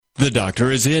The Doctor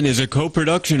Is In is a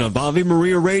co-production of Ave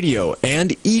Maria Radio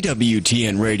and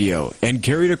EWTN Radio and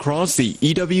carried across the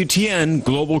EWTN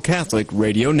Global Catholic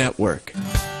Radio Network.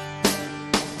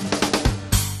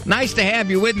 Nice to have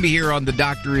you with me here on The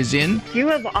Doctor Is In. You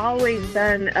have always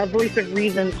been a voice of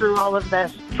reason through all of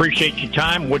this. Appreciate your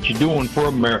time, what you're doing for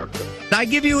America. I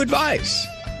give you advice,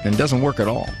 and it doesn't work at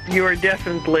all. You are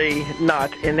definitely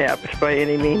not inept by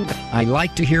any means. I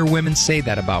like to hear women say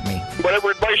that about me. Whatever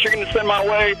advice you're going to send my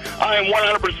way, I am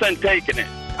 100% taking it.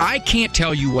 I can't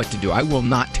tell you what to do. I will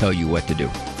not tell you what to do.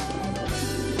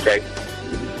 Okay.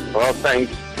 Well,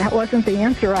 thanks. That wasn't the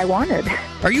answer I wanted.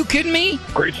 Are you kidding me?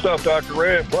 Great stuff, Dr.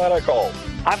 Ray. Glad I called.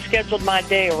 I've scheduled my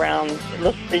day around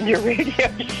listening to your radio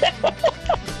show.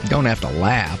 You don't have to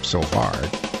laugh so hard.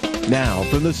 Now,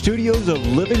 from the studios of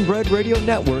Living Bread Radio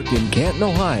Network in Canton,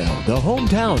 Ohio, the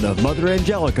hometown of Mother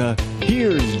Angelica,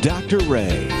 here's Dr.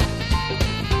 Ray.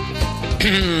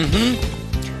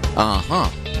 Uh-huh.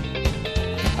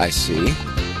 I see.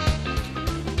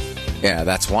 Yeah,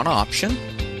 that's one option.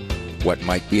 What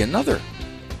might be another?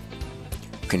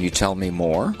 Can you tell me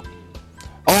more?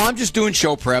 Oh, I'm just doing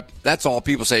show prep. That's all.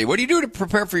 People say, what do you do to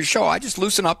prepare for your show? I just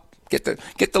loosen up, get the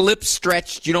lips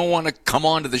stretched. You don't want to come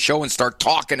onto the show and start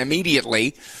talking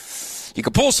immediately. You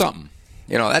can pull something.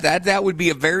 You know, that would be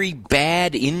a very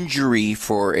bad injury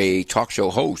for a talk show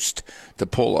host to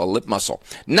pull a lip muscle.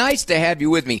 Nice to have you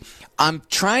with me. I'm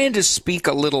trying to speak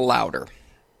a little louder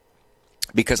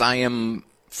because I am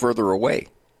further away.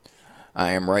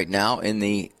 I am right now in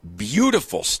the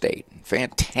beautiful state,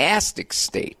 fantastic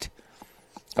state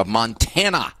of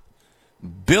Montana,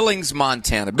 Billings,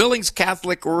 Montana, Billings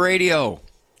Catholic Radio.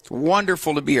 It's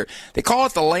wonderful to be here. They call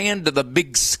it the land of the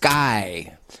big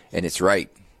sky, and it's right.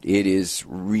 It is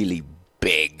really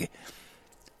big.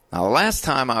 Now, the last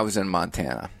time I was in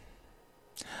Montana,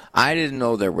 I didn't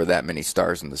know there were that many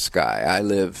stars in the sky. I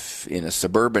live in a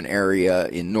suburban area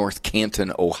in North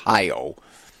Canton, Ohio,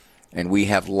 and we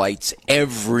have lights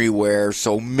everywhere,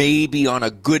 so maybe on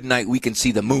a good night we can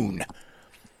see the moon.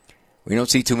 We don't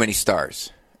see too many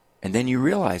stars. And then you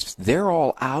realize they're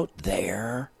all out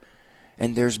there,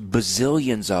 and there's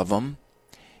bazillions of them.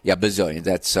 Yeah, bazillion.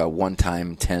 That's 1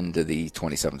 times 10 to the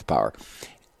 27th power.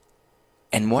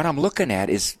 And what I'm looking at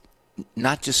is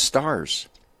not just stars,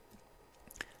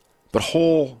 but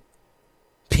whole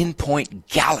pinpoint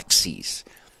galaxies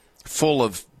full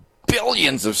of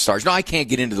billions of stars. No, I can't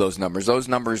get into those numbers. Those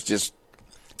numbers just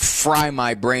fry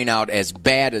my brain out as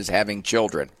bad as having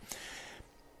children.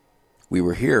 We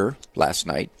were here last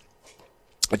night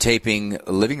taping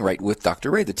Living Right with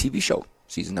Dr. Ray, the TV show,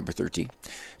 season number 13.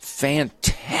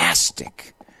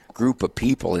 Fantastic group of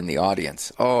people in the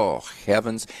audience. Oh,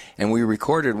 heavens. And we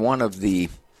recorded one of the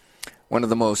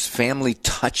most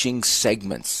family-touching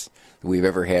segments we've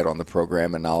ever had on the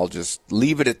program, and I'll just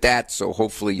leave it at that, so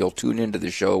hopefully you'll tune into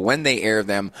the show when they air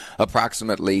them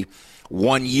approximately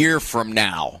 1 year from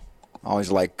now. I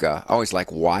always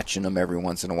like watching them every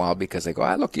once in a while because they go,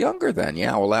 I look younger then.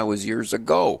 Yeah, well, that was years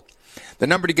ago. The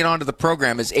number to get onto the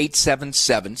program is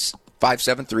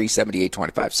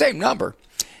 877-573-7825. Same number,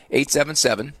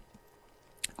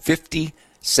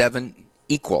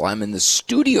 877-57-EQUAL. I'm in the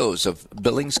studios of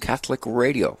Billings Catholic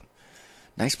Radio.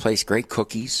 Nice place, great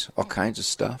cookies, all kinds of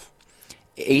stuff.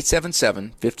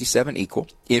 877-57-EQUAL.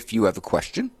 If you have a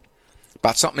question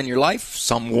about something in your life,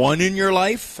 someone in your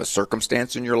life, a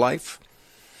circumstance in your life.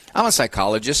 I'm a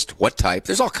psychologist. What type?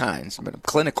 There's all kinds. But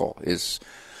clinical is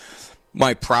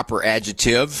my proper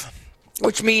adjective,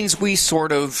 which means we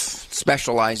sort of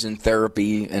specialize in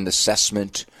therapy and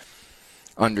assessment,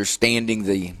 understanding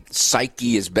the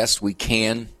psyche as best we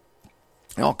can,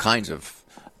 and all kinds of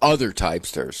other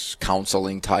types. There's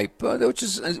counseling type, which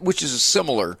is a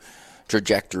similar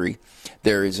trajectory.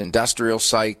 There is industrial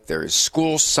psych, there is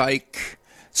school psych,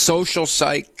 social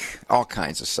psych, all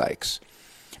kinds of psychs.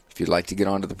 If you'd like to get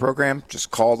onto the program,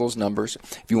 just call those numbers.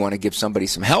 If you want to give somebody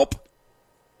some help,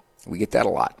 we get that a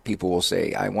lot. People will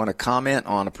say, I want to comment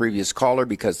on a previous caller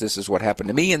because this is what happened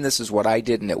to me and this is what I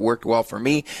did and it worked well for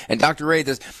me. And Dr. Ray,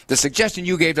 the suggestion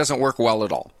you gave doesn't work well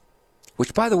at all.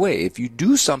 Which, by the way, if you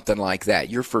do something like that,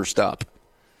 you're first up.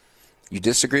 You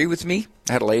disagree with me?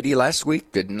 I had a lady last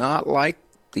week, did not like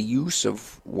the use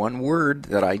of one word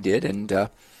that I did, and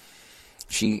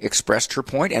she expressed her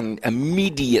point, and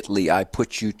immediately I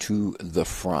put you to the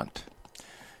front.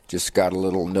 Just got a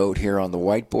little note here on the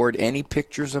whiteboard. Any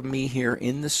pictures of me here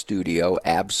in the studio?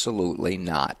 Absolutely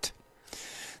not.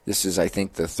 This is, I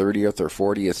think, the 30th or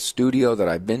 40th studio that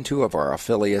I've been to of our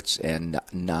affiliates, and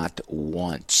not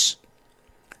once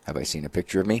have I seen a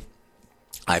picture of me.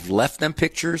 I've left them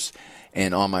pictures,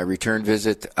 and on my return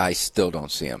visit, I still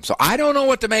don't see them. So I don't know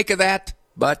what to make of that.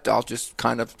 but I'll just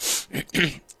kind of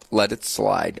let it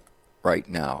slide right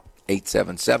now.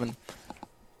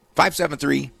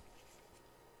 877-573-7825.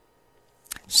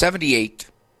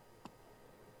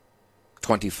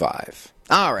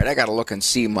 All right, I got to look and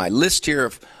see my list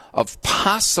here of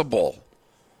possible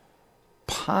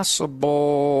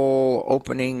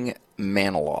opening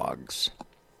monologues.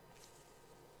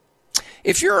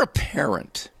 If you're a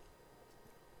parent,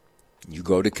 you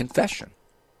go to confession.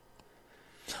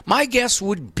 My guess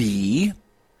would be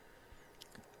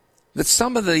that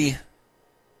some of the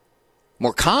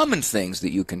more common things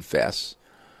that you confess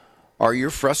are your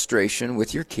frustration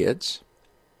with your kids,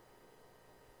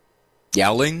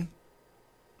 yelling,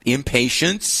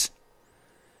 impatience,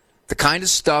 the kind of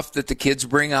stuff that the kids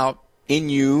bring out in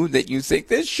you that you think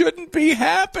this shouldn't be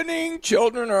happening.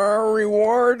 Children are a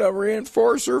reward, a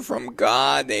reinforcer from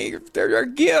God. They're a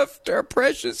gift, they're a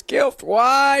precious gift.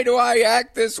 Why do I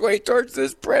act this way towards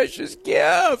this precious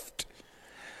gift?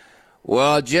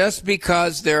 Well, just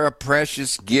because they're a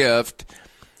precious gift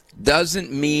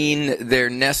doesn't mean they're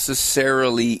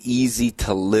necessarily easy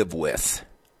to live with.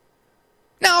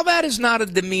 Now, that is not a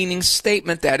demeaning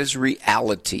statement. That is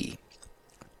reality.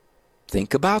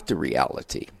 Think about the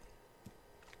reality.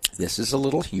 This is a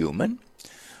little human.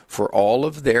 For all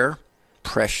of their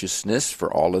preciousness,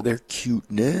 for all of their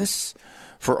cuteness,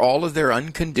 for all of their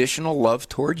unconditional love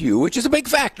toward you, which is a big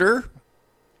factor,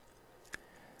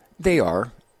 they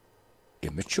are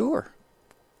immature.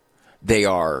 They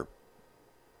are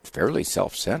fairly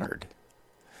self-centered.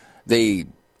 They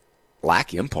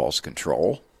lack impulse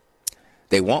control.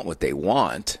 They want what they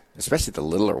want, especially the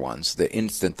littler ones, the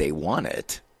instant they want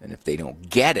it. And if they don't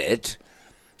get it,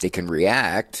 they can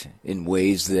react in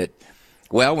ways that,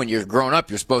 well, when you're grown up,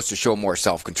 you're supposed to show more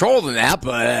self-control than that,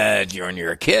 but when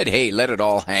you're a kid, hey, let it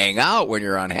all hang out when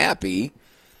you're unhappy.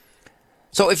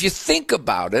 So if you think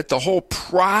about it, the whole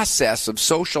process of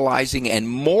socializing and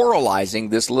moralizing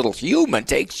this little human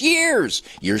takes years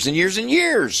and years and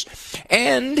years.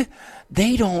 And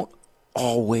they don't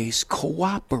always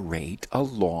cooperate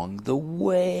along the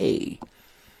way.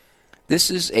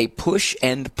 This is a push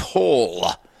and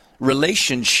pull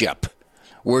relationship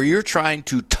where you're trying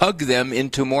to tug them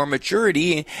into more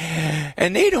maturity,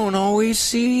 and they don't always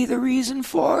see the reason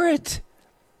for it.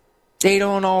 They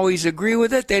don't always agree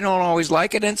with it. They don't always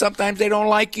like it, and sometimes they don't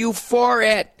like you for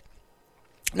it.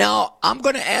 Now, I'm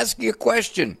going to ask you a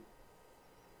question.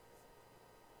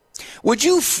 Would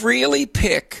you freely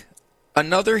pick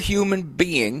another human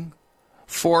being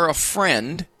for a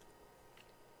friend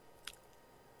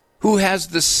who has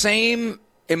the same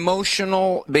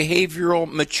emotional,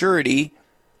 behavioral maturity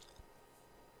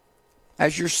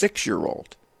as your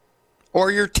 6-year-old,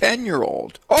 or your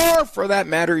 10-year-old, or for that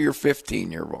matter, your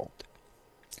 15-year-old?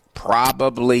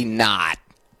 Probably not.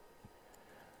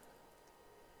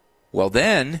 Well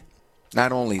then,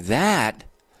 not only that,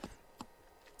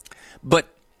 but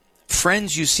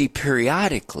friends you see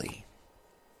periodically,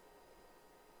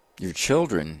 your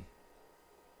children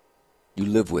you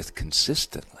live with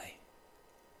consistently.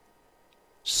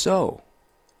 So,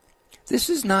 this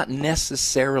is not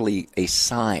necessarily a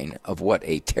sign of what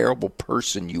a terrible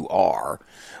person you are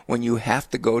when you have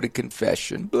to go to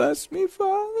confession. Bless me,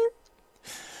 Father.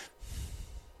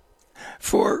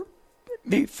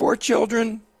 Before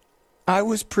children, I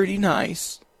was pretty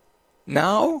nice.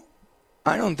 Now,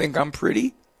 I don't think I'm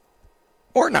pretty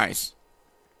or nice.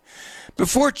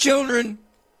 Before children,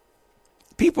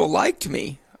 people liked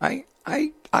me. I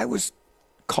was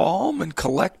calm and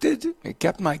collected. I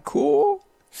kept my cool.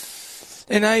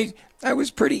 And I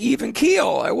was pretty even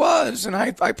keel. I was. And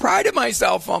I prided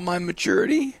myself on my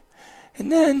maturity. And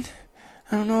then,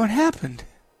 I don't know what happened.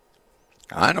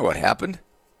 I know what happened.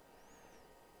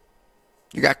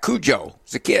 You got Cujo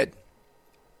as a kid.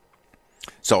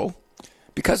 So,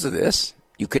 because of this,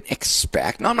 you can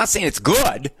expect. Now, I'm not saying it's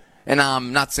good. And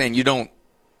I'm not saying you don't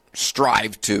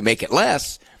strive to make it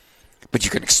less. But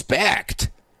you can expect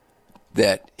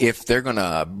that if they're going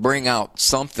to bring out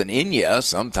something in you,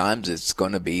 sometimes it's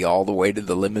going to be all the way to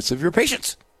the limits of your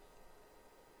patience.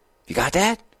 You got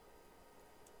that?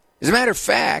 As a matter of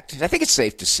fact, I think it's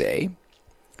safe to say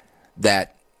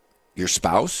that your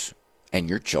spouse and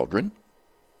your children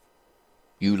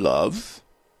you love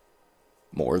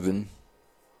more than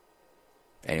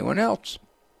anyone else.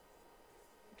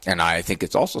 And I think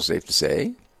it's also safe to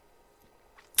say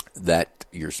that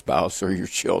your spouse or your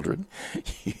children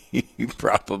you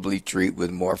probably treat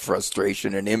with more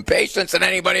frustration and impatience than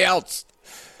anybody else.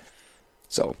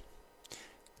 So,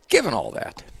 given all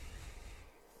that,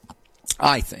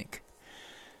 I think,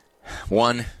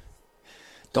 one,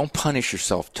 don't punish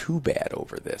yourself too bad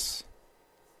over this.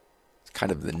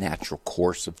 kind of the natural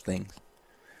course of things.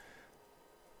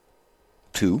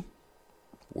 2,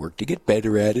 work to get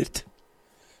better at it.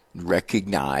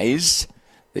 Recognize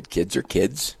that kids are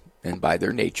kids, and by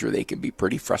their nature, they can be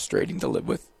pretty frustrating to live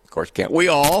with. Of course, can't we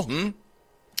all?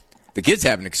 The kids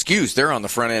have an excuse. They're on the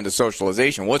front end of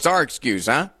socialization. What's our excuse,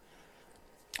 huh?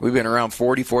 We've been around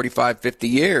 40, 45, 50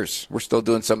 years. We're still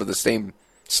doing some of the same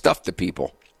stuff to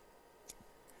people.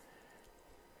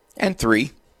 And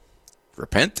 3,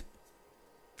 repent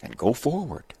and go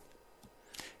forward.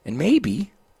 And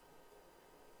maybe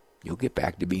you'll get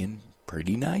back to being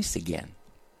pretty nice again.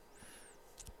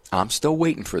 I'm still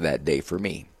waiting for that day for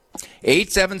me.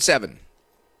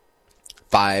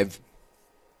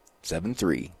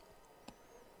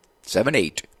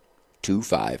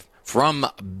 877-573-7825 from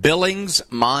Billings,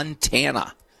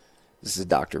 Montana. This is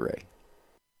Dr. Ray.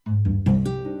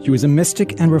 She was a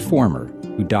mystic and reformer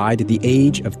who died at the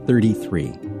age of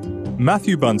 33.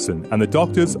 Matthew Bunson and the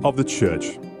Doctors of the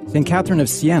Church. St. Catherine of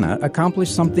Siena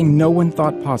accomplished something no one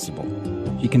thought possible.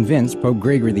 She convinced Pope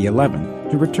Gregory XI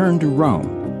to return to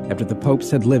Rome after the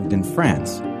popes had lived in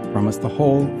France for almost the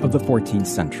whole of the 14th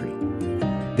century.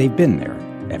 They've been there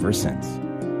ever since.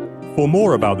 For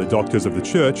more about the Doctors of the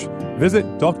Church, visit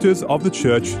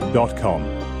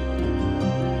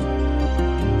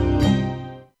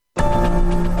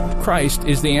doctorsofthechurch.com. Christ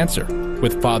is the answer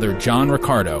with Father John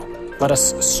Riccardo. Let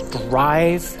us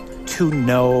strive to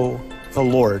know the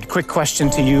Lord. Quick question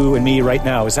to you and me right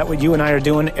now. Is that what you and I are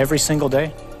doing every single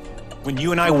day? When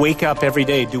you and I wake up every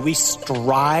day, do we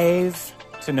strive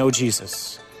to know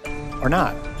Jesus or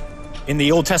not? In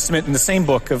the Old Testament, in the same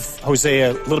book of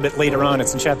Hosea, a little bit later on,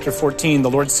 it's in chapter 14,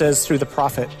 the Lord says through the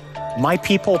prophet, "My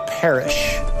people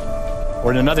perish."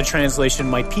 Or in another translation,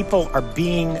 "My people are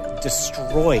being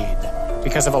destroyed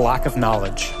because of a lack of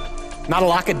knowledge." Not a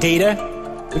lack of data.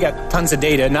 We got tons of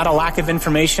data. Not a lack of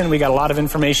information. We got a lot of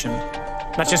information.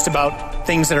 Not just about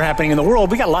things that are happening in the world.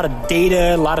 We got a lot of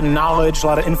data, a lot of knowledge, a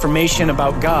lot of information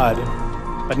about God,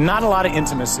 but not a lot of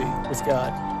intimacy with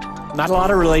God. Not a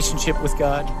lot of relationship with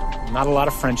God. Not a lot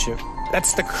of friendship.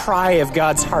 That's the cry of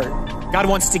God's heart. God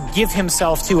wants to give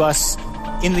himself to us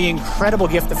in the incredible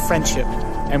gift of friendship,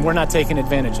 and we're not taking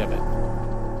advantage of it.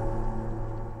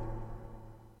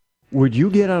 Would you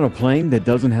get on a plane that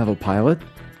doesn't have a pilot?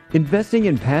 Investing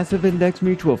in passive index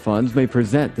mutual funds may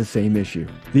present the same issue.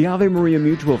 The Ave Maria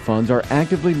mutual funds are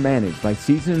actively managed by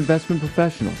seasoned investment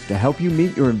professionals to help you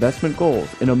meet your investment goals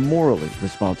in a morally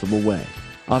responsible way.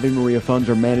 Ave Maria funds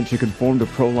are managed to conform to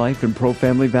pro-life and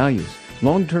pro-family values.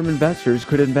 Long-term investors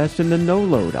could invest in the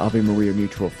no-load Ave Maria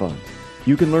mutual funds.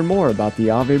 You can learn more about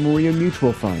the Ave Maria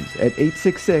mutual funds at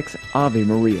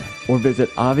 866-AVE-MARIA or visit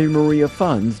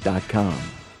AveMariaFunds.com.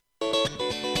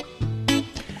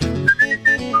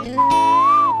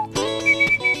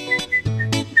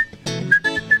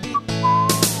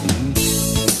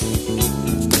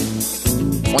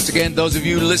 Once again, those of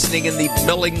you listening in the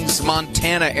Billings,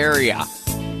 Montana area,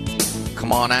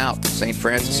 come on out, St.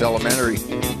 Francis Elementary.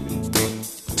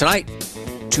 Tonight,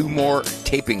 2 more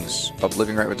tapings of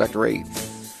Living Right with Dr. Ray.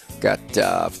 Got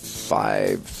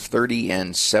 5:30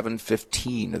 and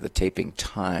 7:15 of the taping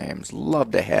times.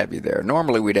 Love to have you there.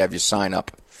 Normally, we'd have you sign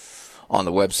up on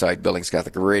the website,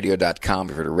 BillingsCatholicRadio.com,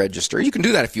 if you're to register. You can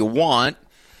do that if you want,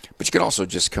 but you can also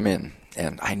just come in.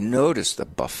 And I noticed the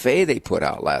buffet they put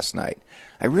out last night.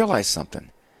 I realized something.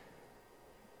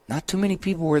 Not too many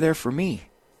people were there for me.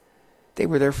 They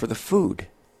were there for the food.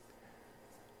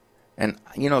 And,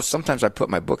 you know, sometimes I put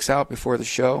my books out before the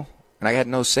show, and I had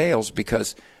no sales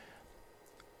because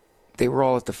they were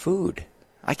all at the food.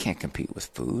 I can't compete with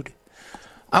food.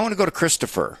 I want to go to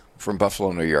Christopher from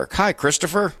Buffalo, New York. Hi,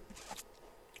 Christopher.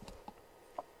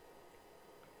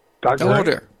 Dr. Hello Ray?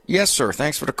 there. Yes, sir.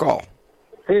 Thanks for the call.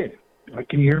 Hey,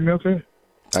 can you hear me okay?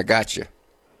 I got you.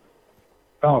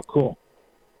 Oh, cool.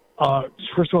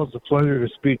 First of all, it's a pleasure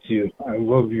to speak to you. I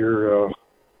love your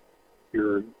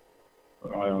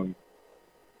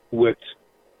wit.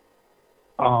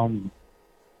 I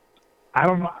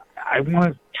don't know. I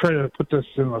want to try to put this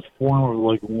in the form of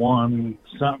like one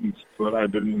sentence, but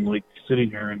I've been like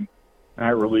sitting here and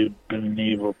not really been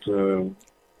able to.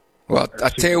 Well,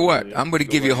 I'll tell you what. I'm going to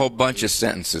give you a whole bunch of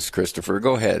sentences, Christopher.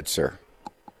 Go ahead, sir.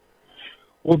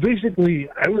 Well, basically,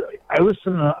 I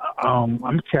listen to, I'm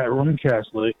a Roman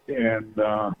Catholic, and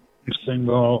I'm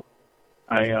single.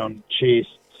 I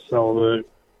chaste, celibate,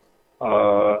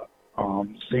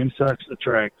 same-sex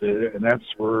attracted, and that's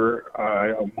where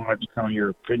I wanted kind of your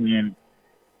opinion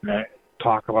and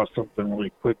talk about something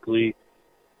really quickly,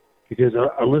 because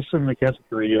I listen to Catholic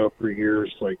radio for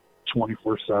years, like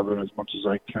 24/7 as much as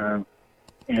I can,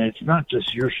 and it's not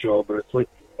just your show, but it's like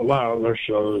a lot of other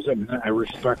shows, and I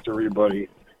respect everybody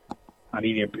on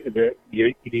EWTN,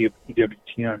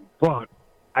 but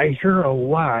I hear a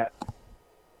lot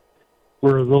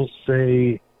where they'll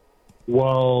say,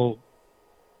 well,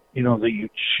 that you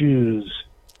choose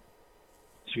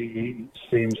to be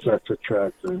same-sex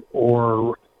attracted,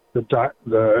 or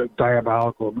the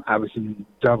diabolical, obviously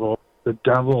the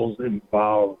devil's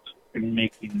involved in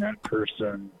making that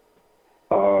person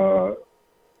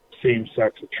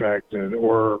same-sex attracted,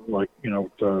 or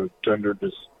the gender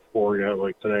dysphoria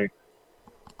like today.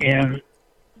 And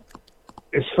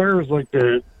as far as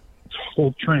the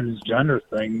whole transgender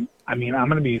thing, I mean, I'm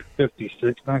going to be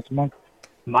 56 next month.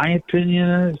 My opinion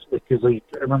is, because I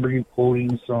remember you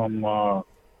quoting some, or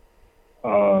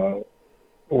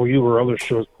you or other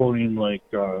shows quoting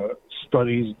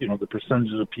studies, the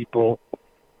percentages of people,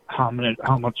 how many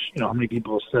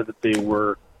people said that they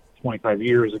were 25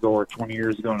 years ago or 20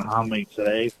 years ago, and how many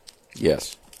today.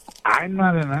 Yes. I'm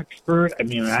not an expert. I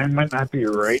mean, I might not be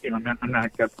right, and I'm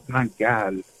not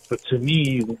God. But to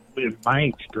me, in my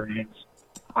experience,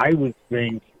 I would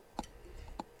think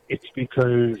it's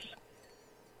because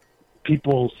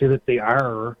people say that they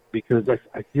are, because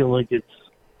I feel like it's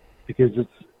because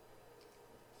it's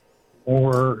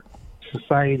more,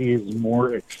 society is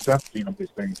more accepting of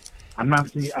these things. I'm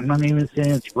not even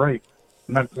saying it's right.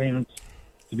 I'm not saying it's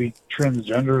to be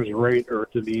transgender is right, or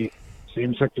to be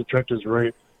same-sex attracted is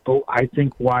right. But I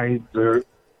think why they're,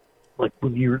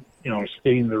 when you're,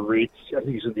 stating the rates, I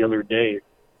think you said the other day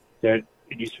that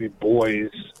it used to be boys,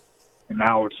 and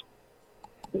now it's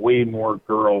way more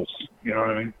girls. You know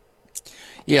what I mean?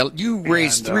 Yeah, you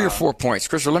raised 3 or 4 points.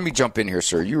 Christopher, let me jump in here,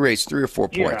 sir. You raised 3 or 4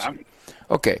 points. Yeah.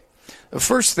 Okay. The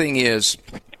first thing is,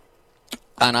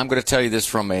 and I'm going to tell you this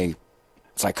from a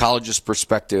psychologist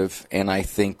perspective, and I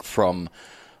think from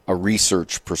a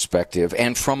research perspective,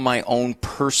 and from my own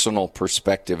personal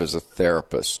perspective as a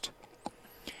therapist.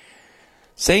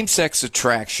 Same-sex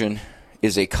attraction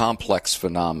is a complex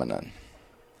phenomenon.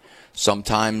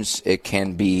 Sometimes it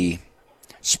can be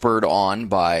spurred on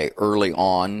by early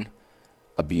on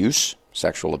abuse,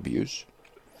 sexual abuse.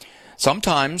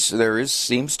 Sometimes there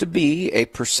seems to be a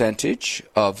percentage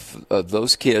of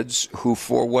those kids who,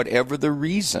 for whatever the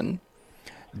reason,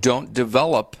 don't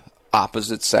develop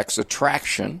opposite sex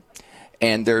attraction,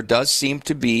 and there does seem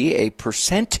to be a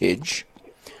percentage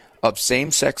of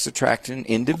same-sex attraction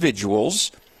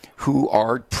individuals who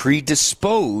are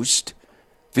predisposed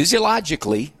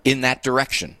physiologically in that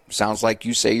direction. Sounds like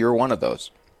you say you're one of those.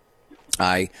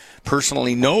 I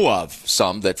personally know of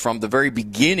some that from the very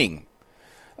beginning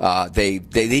they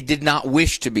did not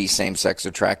wish to be same-sex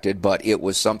attracted, but it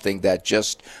was something that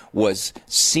just was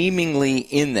seemingly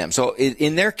in them. So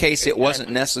in their case, it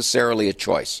wasn't necessarily a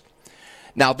choice.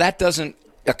 Now, that doesn't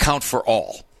account for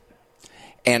all.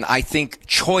 And I think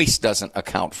choice doesn't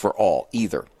account for all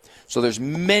either. So there's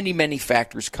many, many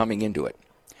factors coming into it.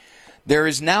 There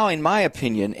is now, in my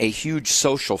opinion, a huge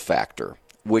social factor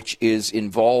which is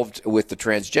involved with the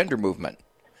transgender movement.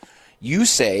 You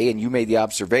say, and you made the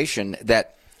observation,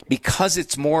 that because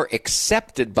it's more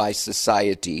accepted by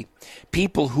society,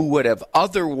 people who would have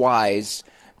otherwise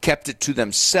kept it to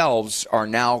themselves are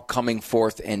now coming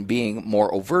forth and being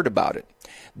more overt about it.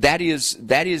 That is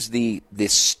the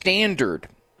standard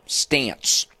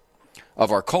stance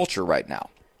of our culture right now.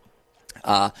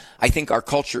 I think our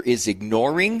culture is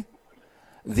ignoring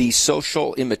the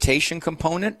social imitation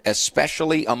component,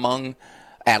 especially among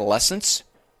adolescents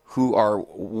who are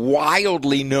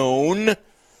wildly known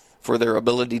for their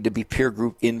ability to be peer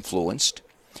group influenced.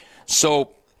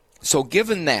 So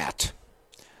given that,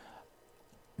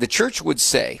 the church would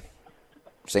say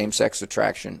same-sex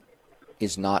attraction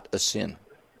is not a sin.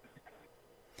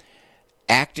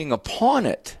 Acting upon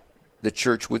it, the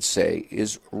church would say,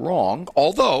 is wrong,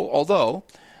 although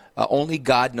only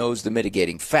God knows the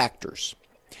mitigating factors.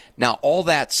 Now, all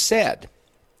that said,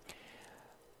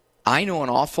 I know an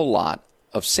awful lot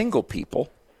of single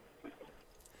people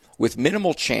with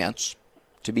minimal chance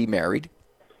to be married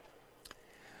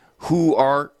who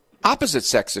are opposite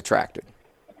sex attracted.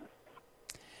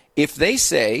 If they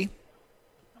say,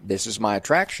 this is my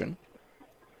attraction,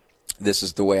 this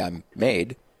is the way I'm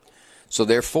made, so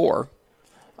therefore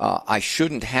I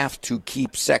shouldn't have to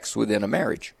keep sex within a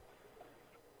marriage.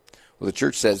 Well, the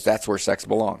church says that's where sex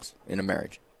belongs, in a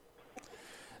marriage.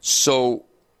 So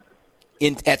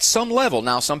at some level,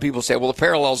 now some people say, well, the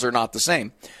parallels are not the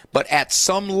same, but at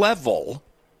some level,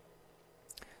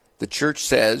 the church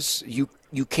says you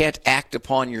can't act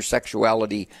upon your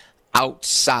sexuality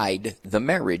outside the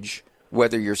marriage,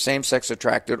 whether you're same-sex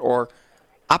attracted or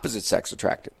opposite sex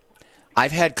attracted.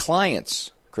 I've had clients,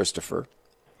 Christopher,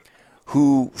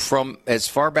 who, from as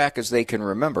far back as they can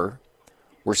remember,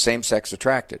 were same-sex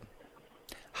attracted.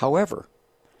 However,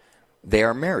 they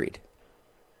are married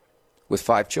with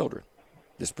 5 children,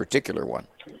 this particular one.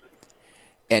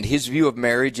 And his view of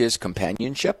marriage is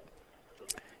companionship.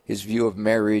 His view of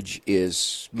marriage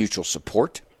is mutual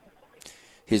support.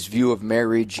 His view of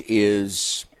marriage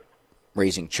is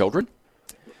raising children.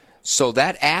 So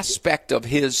that aspect of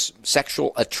his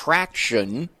sexual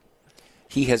attraction,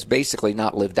 he has basically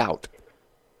not lived out.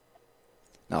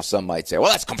 Now, some might say,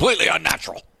 well, that's completely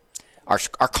unnatural.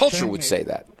 Our culture would say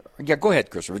that. Yeah, go ahead,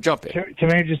 Christopher. Jump in.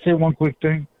 Can I just say one quick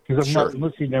thing? Because I'm Sure. not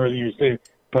listening to everything you're saying.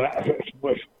 But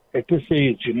at this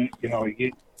age, you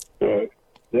get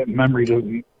that memory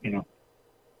doesn't,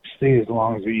 stay as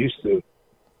long as it used to.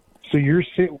 So you're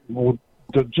saying, well,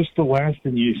 just the last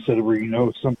thing you said, where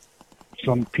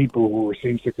some people who were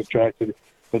same-sex attracted,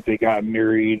 but they got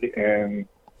married and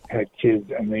had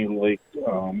kids, and they liked,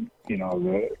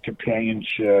 the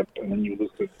companionship, and then you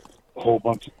listed a whole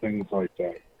bunch of things like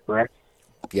that. Correct?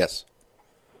 Yes.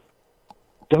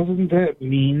 Doesn't that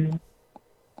mean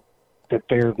that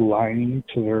they're lying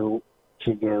to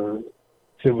their?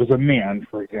 If it was a man,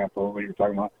 for example, what you're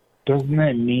talking about, doesn't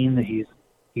that mean that he's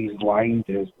lying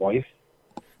to his wife?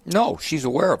 No, she's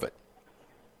aware of it.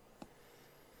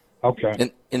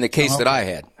 Okay. In the case that I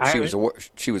had, she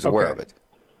was aware of it.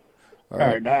 All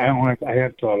right. I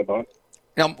have thought about it.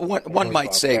 Now, one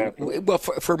might say, well,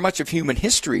 for much of human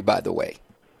history, by the way,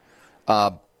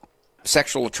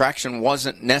 sexual attraction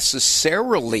wasn't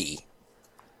necessarily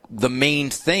the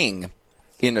main thing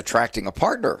in attracting a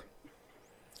partner.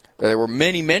 There were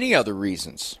many, many other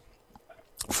reasons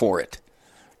for it.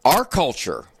 Our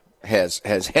culture has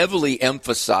heavily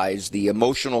emphasized the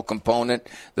emotional component,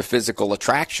 the physical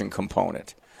attraction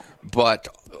component. But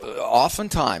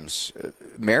oftentimes,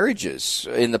 marriages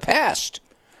in the past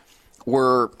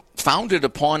were founded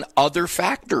upon other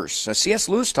factors. Now, C.S.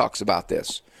 Lewis talks about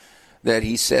this, that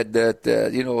he said that,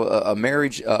 a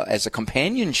marriage as a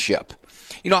companionship.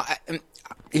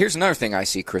 Here's another thing I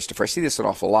see, Christopher. I see this an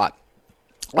awful lot.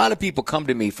 A lot of people come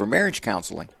to me for marriage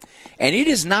counseling, and it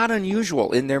is not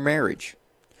unusual in their marriage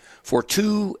for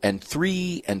 2 and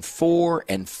 3 and 4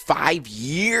 and 5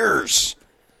 years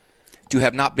to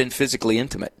have not been physically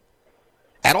intimate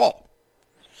at all.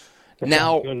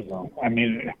 Now,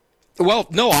 well,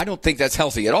 no, I don't think that's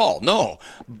healthy at all. No,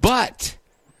 but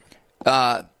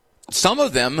some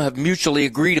of them have mutually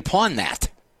agreed upon that.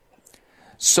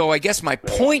 So I guess my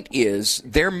point is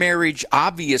their marriage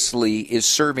obviously is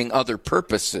serving other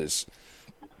purposes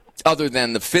other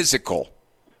than the physical.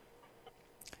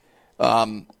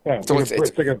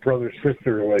 It's like a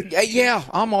brother-sister relationship. Yeah,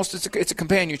 almost. It's a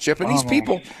companionship. And these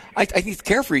people, I think,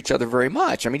 care for each other very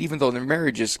much. I mean, even though their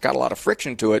marriage has got a lot of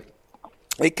friction to it,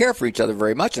 they care for each other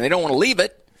very much, and they don't want to leave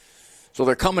it. So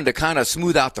they're coming to kind of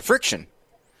smooth out the friction.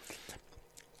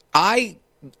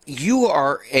 You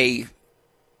are a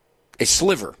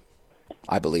sliver,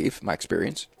 I believe, my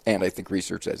experience, and I think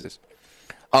research says this,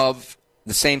 of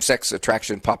the same-sex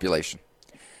attraction population.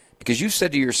 Because you've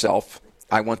said to yourself,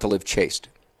 I want to live chaste.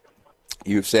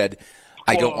 You've said,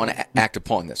 I don't want to act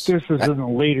upon this. This is in the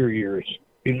later years.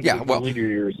 Later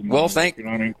years. Well, thank you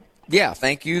know what I mean? Yeah,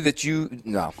 thank you that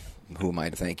no, who am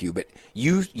I to thank you? But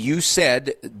you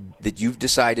said that you've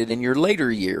decided in your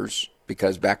later years,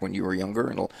 because back when you were younger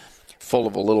and full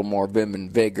of a little more vim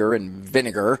and vigor and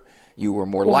vinegar, you were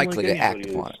more likely to act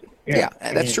upon it. Yeah,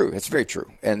 that's true. It's very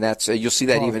true. And that's you'll see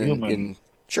that even in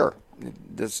the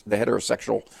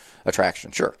heterosexual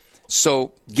attraction, sure.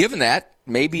 So given that,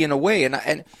 maybe in a way,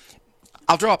 and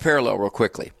I'll draw a parallel real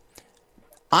quickly.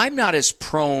 I'm not as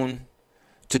prone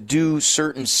to do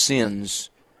certain sins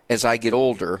as I get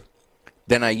older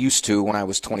than I used to when I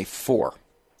was 24.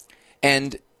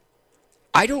 And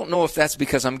I don't know if that's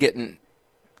because I'm getting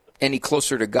any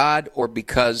closer to God or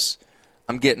because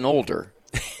I'm getting older.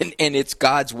 And it's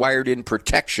God's wired-in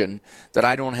protection that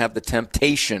I don't have the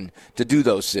temptation to do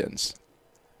those sins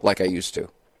like I used to.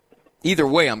 Either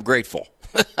way, I'm grateful.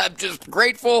 I'm just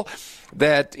grateful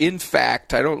that, in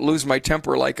fact, I don't lose my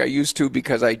temper like I used to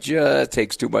because it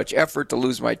takes too much effort to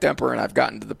lose my temper, and I've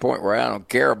gotten to the point where I don't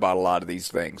care about a lot of these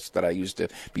things that I used to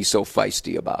be so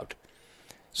feisty about.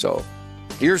 So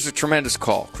here's a tremendous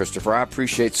call, Christopher. I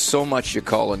appreciate so much you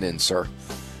calling in, sir.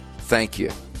 Thank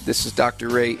you. This is Dr.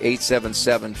 Ray,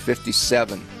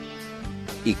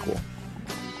 877-57-EQUAL.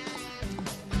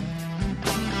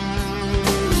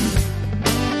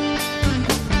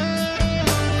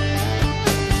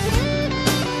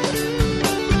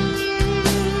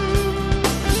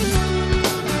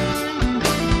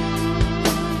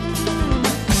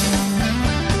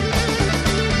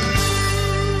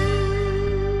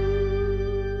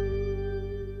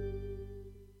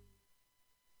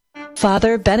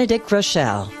 Father Benedict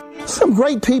Rochelle. Some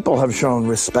great people have shown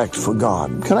respect for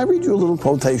God. Can I read you a little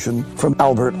quotation from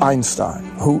Albert Einstein,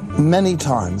 who many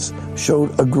times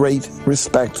showed a great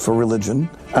respect for religion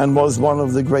and was one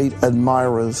of the great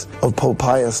admirers of Pope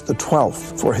Pius XII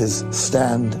for his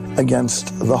stand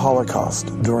against the Holocaust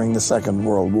during the Second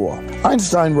World War.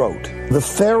 Einstein wrote, "The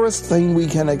fairest thing we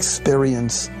can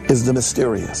experience is the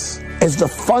mysterious. Is the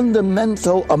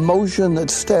fundamental emotion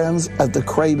that stands at the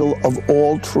cradle of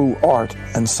all true art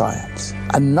and science.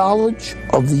 A knowledge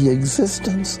of the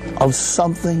existence of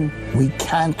something we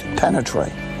can't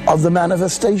penetrate, of the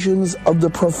manifestations of the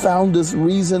profoundest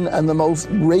reason and the most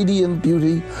radiant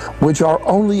beauty, which are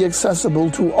only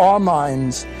accessible to our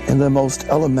minds in the most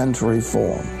elementary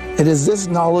form. It is this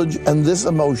knowledge and this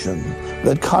emotion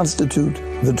that constitute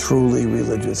the truly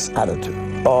religious attitude."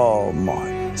 Oh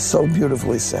my, so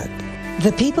beautifully said.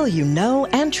 The people you know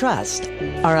and trust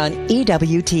are on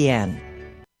EWTN.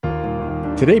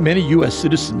 Today, many U.S.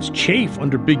 citizens chafe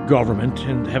under big government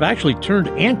and have actually turned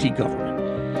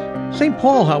anti-government. St.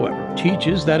 Paul, however,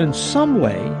 teaches that in some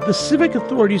way, the civic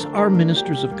authorities are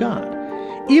ministers of God.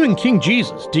 Even King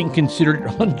Jesus didn't consider it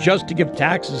unjust to give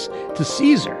taxes to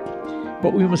Caesar.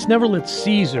 But we must never let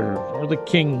Caesar or the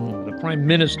king, the prime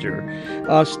minister,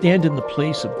 stand in the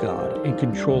place of God and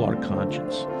control our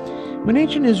conscience. When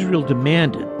ancient Israel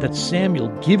demanded that Samuel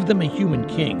give them a human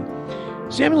king,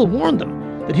 Samuel warned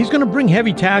them that he's going to bring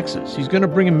heavy taxes, he's going to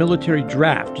bring a military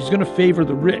draft, he's going to favor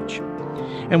the rich.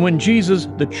 And when Jesus,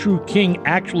 the true king,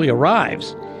 actually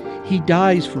arrives, he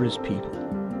dies for his people,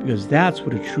 because that's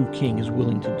what a true king is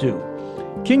willing to do.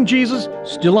 King Jesus,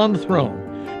 still on the throne,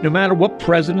 no matter what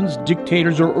presidents,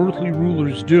 dictators, or earthly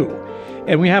rulers do.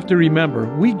 And we have to remember,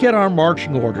 we get our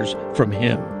marching orders from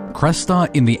him.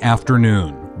 Cresta in the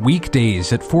afternoon.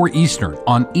 Weekdays at 4 Eastern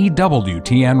on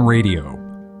EWTN Radio.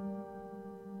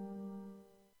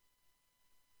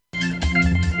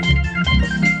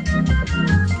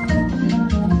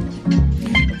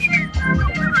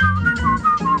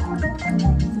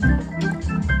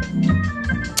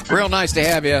 Real nice to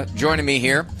have you joining me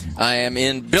here. I am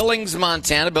in Billings,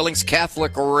 Montana, Billings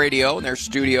Catholic Radio in their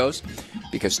studios,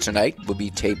 because tonight we'll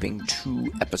be taping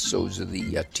 2 episodes of the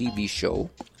TV show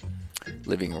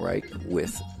Living Right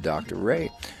with Dr.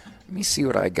 Ray. Let me see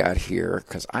what I got here,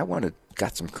 because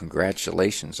got some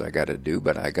congratulations I got to do,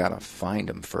 but I got to find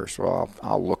them first. Well,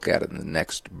 I'll look at it in the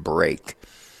next break.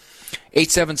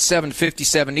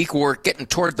 877-57-EQUAL. We're getting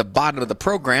toward the bottom of the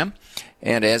program,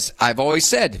 and as I've always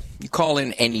said, you call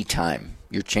in anytime.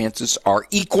 Your chances are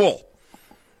equal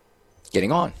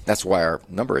getting on. That's why our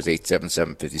number is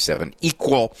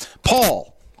 877-57-EQUAL.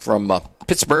 Paul from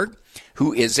Pittsburgh,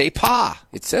 who is a PA.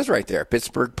 It says right there,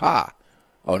 Pittsburgh PA.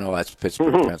 Oh, no, that's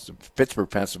Pittsburgh,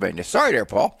 Pennsylvania. Sorry there,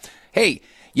 Paul. Hey,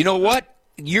 you know what?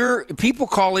 People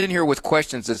call in here with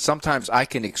questions that sometimes I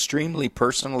can extremely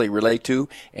personally relate to,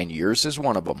 and yours is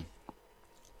one of them.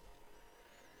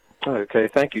 Okay,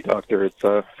 thank you, Doctor. It's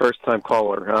a first-time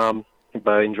caller, but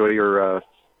I enjoy your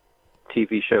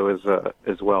TV show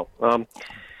as well.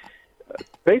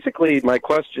 Basically, my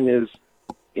question is,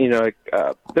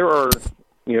 there are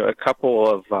a couple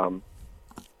of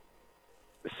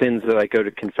sins that I go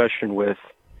to confession with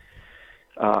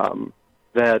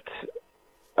that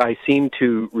I seem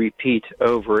to repeat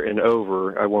over and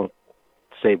over. I won't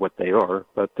say what they are,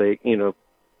 but it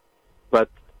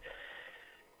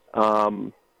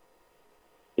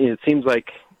seems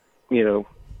like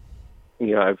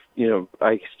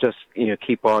I just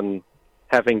keep on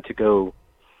having to go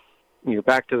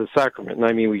back to the sacrament. And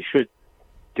I mean, we should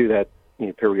do that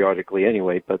periodically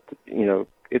anyway, but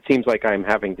it seems like I'm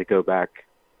having to go back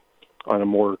on a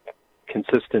more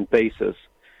consistent basis.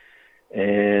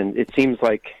 And it seems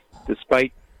like,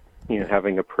 despite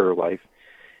having a prayer life,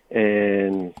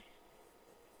 and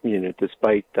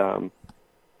despite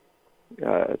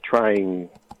trying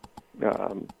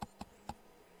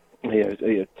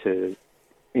to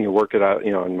work it out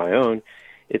on my own,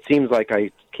 it seems like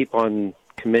I keep on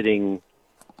committing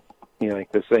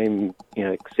the same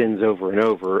sins over and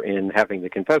over, and having to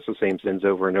confess the same sins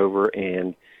over and over.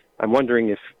 And I'm wondering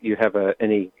if you have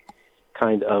any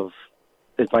kind of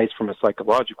advice from a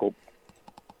psychological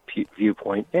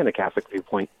viewpoint and a Catholic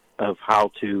viewpoint of how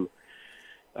to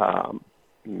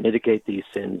mitigate these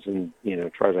sins and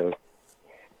try to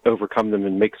overcome them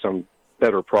and make some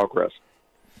better progress.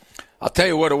 I'll tell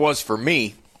you what it was for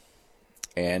me,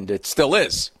 and it still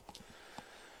is.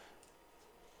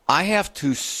 I have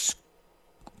to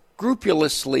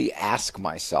scrupulously ask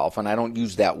myself, and I don't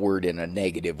use that word in a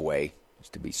negative way, it's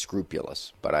to be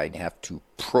scrupulous, but I have to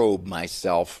probe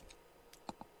myself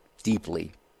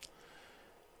deeply.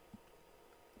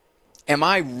 am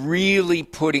I really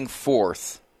putting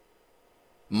forth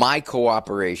my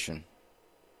cooperation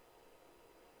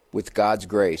with God's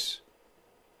grace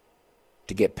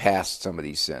to get past some of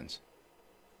these sins?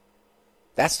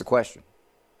 That's the question.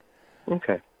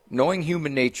 Okay. Knowing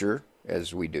human nature,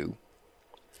 as we do,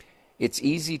 it's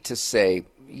easy to say,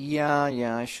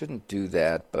 yeah, I shouldn't do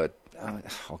that, but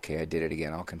okay, I did it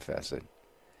again, I'll confess it.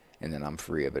 And then I'm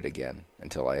free of it again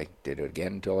until I did it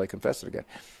again, until I confess it again.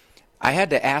 I had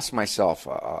to ask myself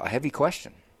a heavy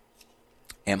question.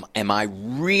 Am I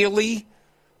really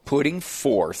putting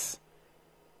forth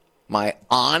my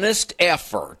honest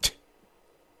effort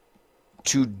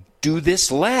to do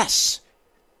this less?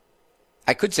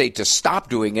 I could say to stop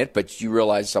doing it, but you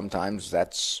realize sometimes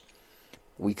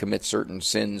we commit certain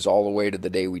sins all the way to the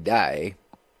day we die,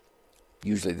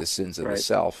 usually the sins of the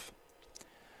self.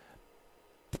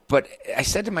 But I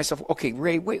said to myself, okay,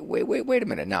 Ray, wait a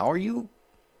minute now. Are you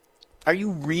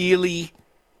really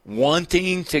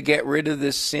wanting to get rid of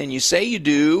this sin? You say you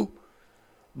do,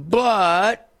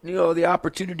 but the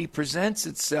opportunity presents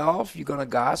itself. You're going to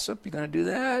gossip. You're going to do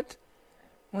that.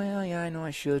 Well, yeah, I know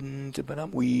I shouldn't, but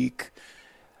I'm weak.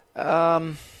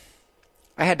 I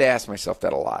had to ask myself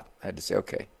that a lot. I had to say,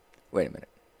 okay, wait a minute.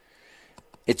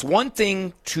 It's one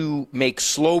thing to make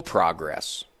slow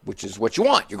progress, which is what you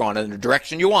want. You're going in the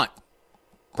direction you want.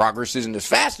 Progress isn't as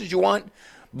fast as you want,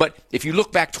 but if you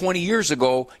look back 20 years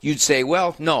ago, you'd say,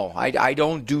 well, no, I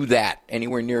don't do that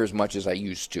anywhere near as much as I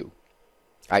used to.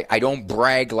 I don't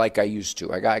brag like I used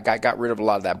to. I got rid of a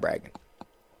lot of that bragging.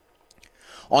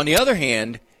 On the other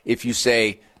hand, if you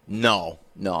say, no,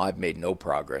 I've made no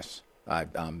progress.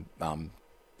 I'm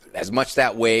as much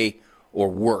that way or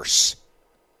worse.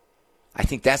 I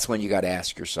think that's when you got to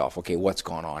ask yourself, okay, what's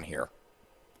going on here?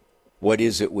 What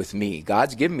is it with me?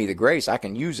 God's given me the grace. I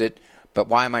can use it, but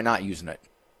why am I not using it?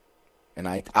 And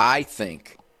I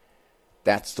think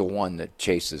that's the one that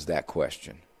chases that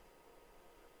question.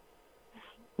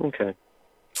 Okay.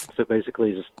 So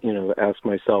basically just, ask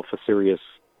myself a serious,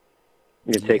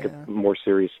 take a more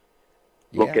serious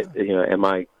look at, am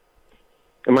I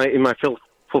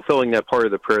fulfilling that part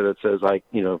of the prayer that says I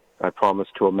promise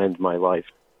to amend my life?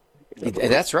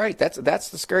 That's right. That's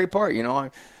the scary part.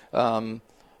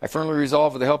 I firmly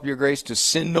resolve with the help of your grace to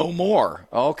sin no more.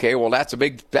 Okay, well that's a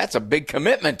big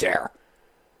commitment there.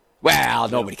 Well,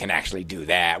 nobody can actually do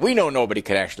that. We know nobody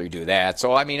can actually do that.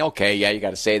 So okay, yeah, you got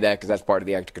to say that because that's part of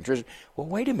the act of contrition. Well,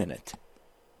 wait a minute.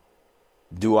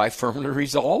 Do I firmly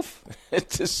resolve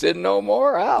to sin no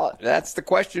more? Well, that's the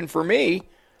question for me.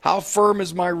 How firm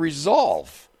is my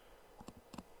resolve?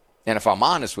 And if I'm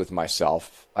honest with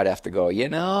myself, I'd have to go,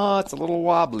 it's a little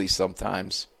wobbly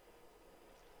sometimes.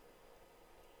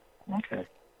 Okay.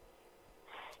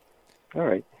 All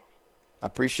right. I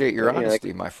appreciate your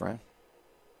honesty, my friend.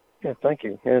 Yeah, thank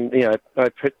you. And I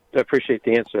appreciate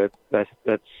the answer. That's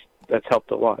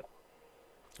helped a lot.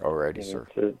 Alrighty, sir.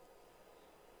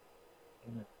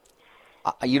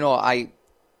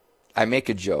 I make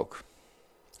a joke.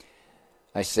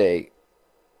 I say,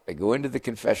 I go into the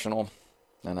confessional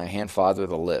and I hand Father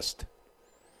the list.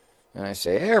 And I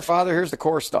say, here, Father, here's the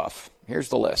core stuff. Here's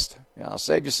the list. I'll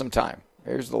save you some time.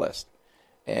 Here's the list.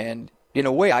 And in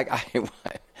a way, I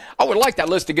would like that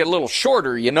list to get a little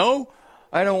shorter,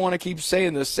 I don't want to keep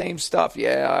saying the same stuff.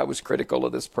 Yeah, I was critical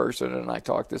of this person and I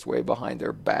talked this way behind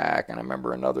their back. And I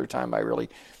remember another time I'll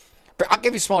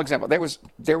give you a small example.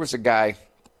 There was a guy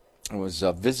who was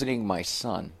visiting my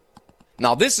son.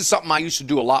 Now, this is something I used to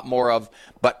do a lot more of,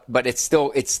 but it's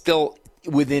still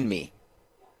within me.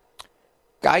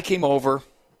 Guy came over.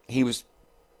 He was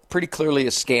pretty clearly a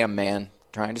scam man,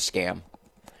 trying to scam.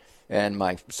 And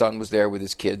my son was there with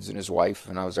his kids and his wife,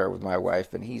 and I was there with my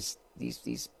wife, and he's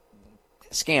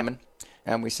scamming.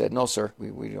 And we said, no, sir,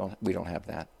 we don't have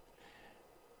that.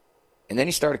 And then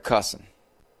he started cussing.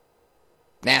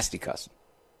 Nasty cussing.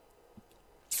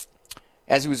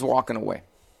 As he was walking away.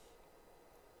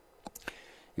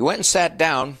 He went and sat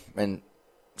down and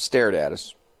stared at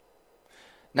us.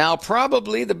 Now,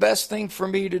 probably the best thing for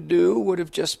me to do would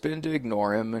have just been to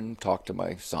ignore him and talk to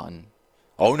my son.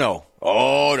 Oh, no.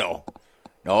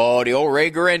 No, the old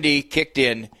Ray Garendi kicked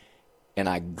in, and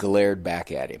I glared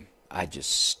back at him. I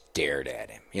just stared at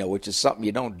him, which is something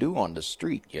you don't do on the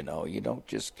street, you don't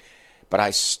just... But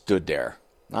I stood there.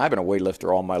 Now, I've been a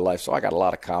weightlifter all my life, so I got a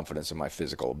lot of confidence in my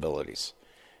physical abilities.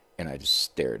 And I just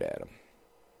stared at him.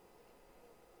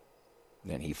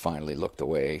 Then he finally looked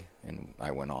away, and I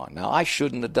went on. Now, I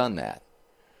shouldn't have done that.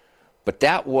 But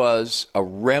that was a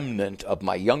remnant of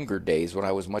my younger days when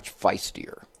I was much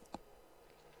feistier.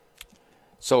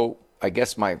 So I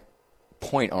guess my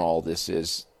point on all this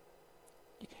is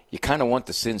you kind of want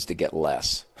the sins to get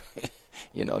less.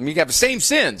 You know, I mean, you have the same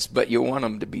sins, but you want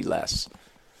them to be less.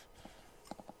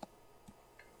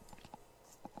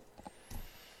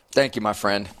 Thank you, my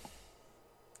friend,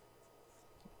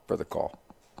 for the call.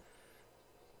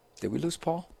 Did we lose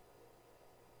Paul?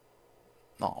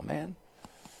 Oh, man.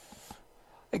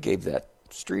 I gave that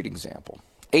street example.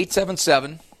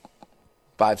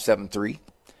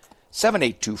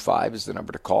 877-573-7825 is the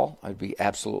number to call. I'd be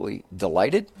absolutely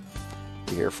delighted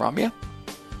to hear from you.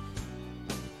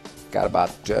 Got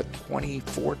about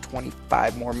 24,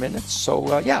 25 more minutes.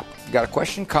 So, yeah, you got a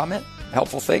question, comment,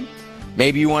 helpful thing?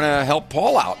 Maybe you want to help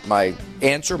Paul out. My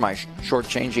answer, my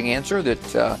shortchanging answer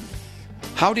that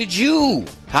how did you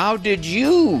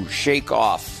shake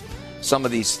off some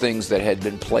of these things that had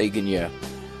been plaguing you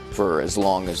for as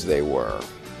long as they were?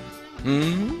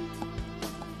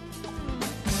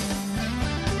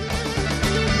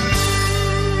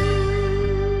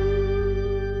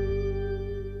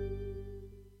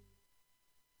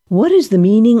 What is the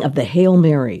meaning of the Hail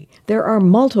Mary? There are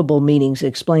multiple meanings,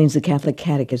 explains the Catholic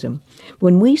Catechism.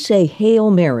 When we say Hail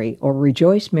Mary or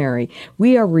Rejoice Mary,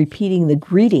 we are repeating the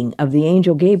greeting of the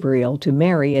angel Gabriel to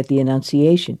Mary at the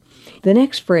Annunciation. The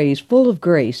next phrase, full of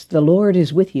grace, the Lord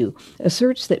is with you,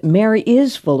 asserts that Mary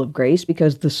is full of grace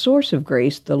because the source of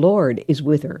grace, the Lord, is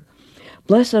with her.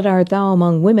 Blessed art thou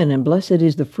among women, and blessed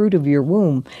is the fruit of your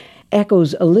womb,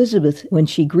 echoes Elizabeth when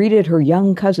she greeted her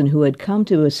young cousin who had come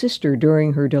to assist her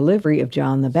during her delivery of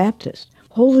John the Baptist.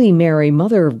 Holy Mary,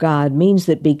 Mother of God, means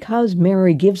that because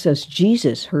Mary gives us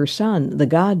Jesus, her Son, the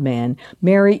God-man,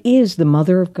 Mary is the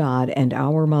Mother of God and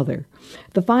our Mother.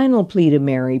 The final plea to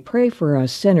Mary, pray for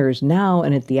us sinners now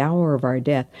and at the hour of our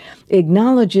death,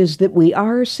 acknowledges that we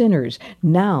are sinners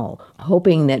now,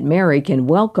 hoping that Mary can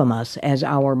welcome us as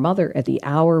our mother at the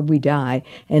hour we die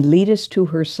and lead us to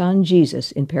her Son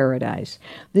Jesus in paradise.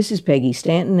 This is Peggy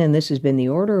Stanton, and this has been the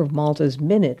Order of Malta's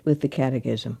Minute with the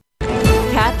Catechism.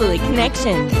 Catholic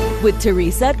Connection with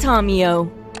Teresa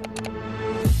Tomeo.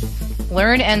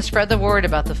 Learn and spread the word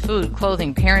about the food,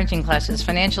 clothing, parenting classes,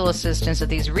 financial assistance that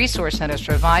these resource centers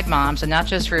provide moms, and not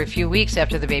just for a few weeks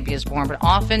after the baby is born, but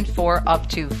often for up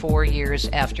to 4 years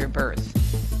after birth.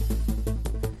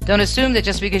 Don't assume that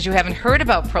just because you haven't heard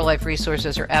about pro-life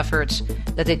resources or efforts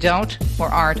that they don't or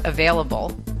aren't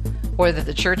available, or that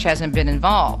the church hasn't been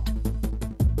involved.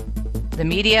 The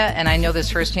media, and I know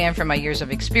this firsthand from my years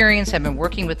of experience, have been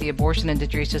working with the abortion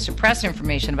industry to suppress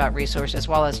information about resources as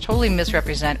well as totally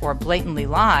misrepresent or blatantly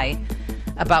lie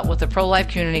about what the pro-life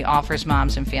community offers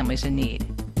moms and families in need.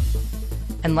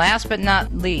 And last but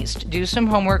not least, do some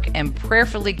homework and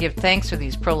prayerfully give thanks to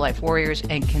these pro-life warriors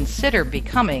and consider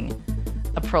becoming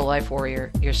a pro-life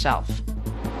warrior yourself.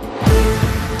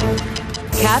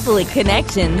 Catholic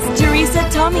Connections, Teresa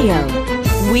Tomeo.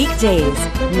 Weekdays,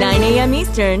 9 a.m.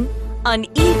 Eastern, on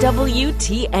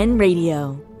EWTN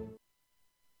Radio.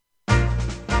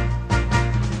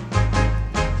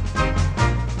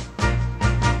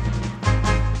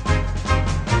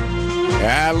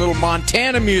 A little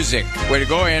Montana music. Way to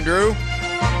go, Andrew.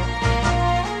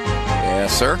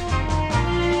 Yes, sir.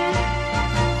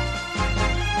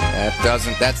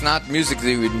 That's not music that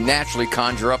you would naturally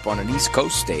conjure up on an East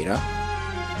Coast state, huh?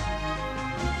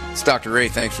 It's Dr. Ray.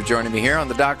 Thanks for joining me here on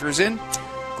The Doctor Is In.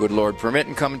 Good Lord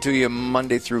permitting, coming to you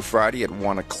Monday through Friday at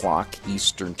 1 o'clock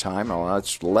Eastern Time. Well,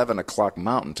 it's 11 o'clock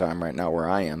Mountain Time right now where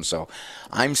I am, so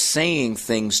I'm saying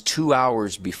things 2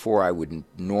 hours before I would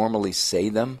normally say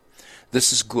them.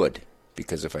 This is good,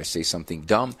 because if I say something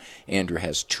dumb, Andrew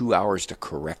has 2 hours to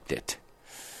correct it.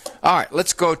 All right,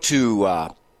 let's go to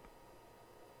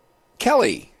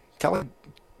Kelly.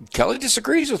 Kelly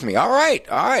disagrees with me. All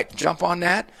right, jump on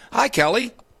that. Hi,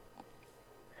 Kelly.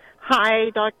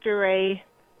 Hi, Dr. Ray.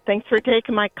 Thanks for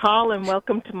taking my call, and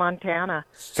welcome to Montana.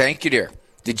 Thank you, dear.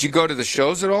 Did you go to the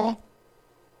shows at all?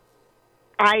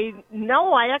 I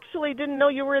actually didn't know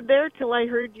you were there till I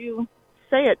heard you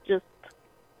say it just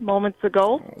moments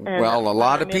ago. And well, a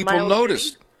lot of people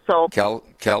noticed. So,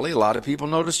 Kelly, a lot of people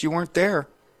noticed you weren't there.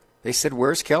 They said,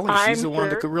 "Where's Kelly? She's the one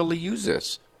that could really use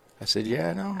this." I said, "Yeah,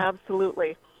 I know."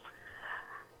 Absolutely.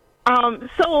 I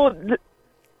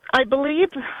believe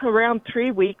around 3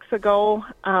 weeks ago,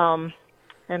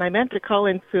 and I meant to call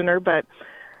in sooner, but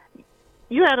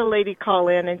you had a lady call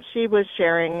in, and she was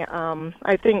sharing.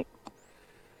 I think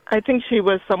she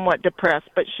was somewhat depressed,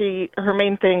 but her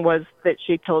main thing was that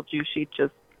she told you she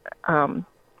just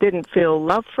didn't feel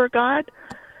love for God,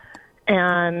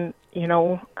 and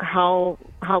how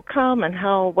come and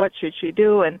what should she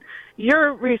do? And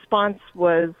your response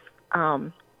was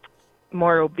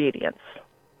more obedience,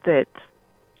 that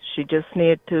she just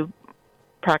needed to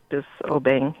practice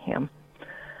obeying Him.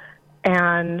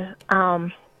 And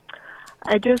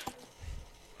I just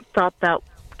thought that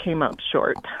came up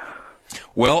short.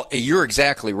 Well, you're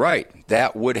exactly right.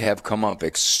 That would have come up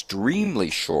extremely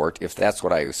short if that's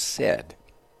what I said.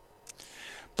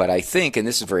 But I think, and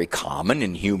this is very common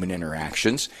in human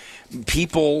interactions,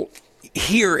 people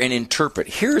hear and interpret.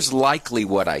 Here's likely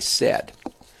what I said.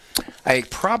 I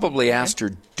probably asked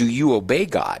her, do you obey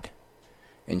God?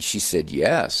 And she said,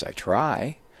 yes, I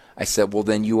try. I said, well,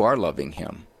 then you are loving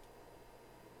him.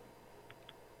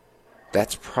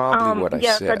 That's probably what I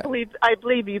said. Yes, I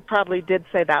believe you probably did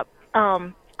say that.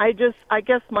 I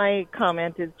guess my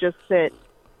comment is just that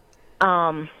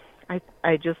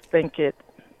I just think it,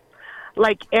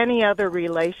 like any other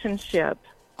relationship,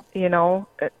 you know,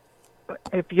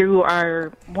 if you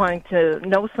are wanting to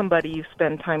know somebody, you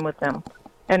spend time with them.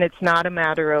 And it's not a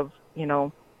matter of, you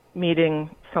know,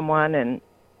 meeting someone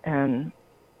and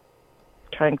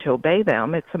trying to obey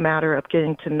them. It's a matter of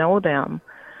getting to know them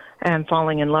and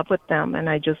falling in love with them. And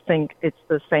I just think it's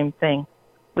the same thing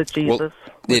with Jesus.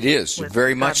 Well, it is,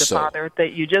 very much so. Father,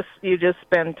 that you just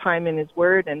spend time in his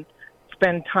word and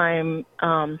spend time,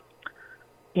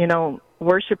 you know,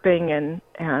 worshiping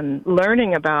and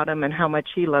learning about him and how much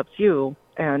he loves you,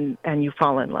 and you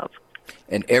fall in love.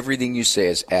 And everything you say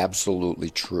is absolutely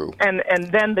true. And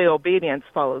then the obedience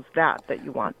follows that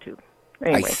you want to.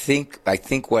 Anyway. I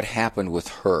think what happened with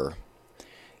her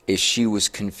is she was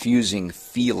confusing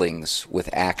feelings with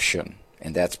action.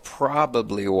 And that's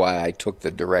probably why I took the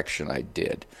direction I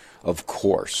did. Of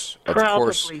course.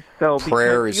 Probably so.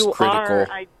 Prayer is critical.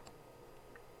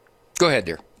 Go ahead,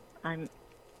 dear.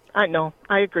 I know.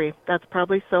 I agree. That's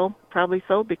probably so. Probably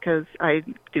so, because I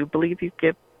do believe you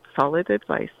give solid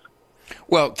advice.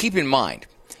 Well, keep in mind.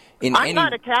 I'm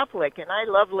not a Catholic, and I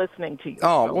love listening to you.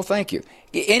 Oh, well, thank you.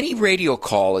 Any radio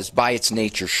call is by its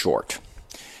nature short.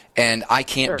 And I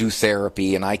can't do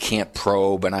therapy, and I can't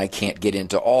probe, and I can't get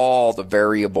into all the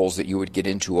variables that you would get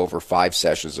into over 5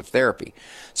 sessions of therapy.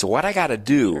 So what I got to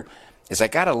do is I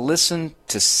got to listen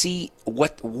to see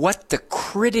what the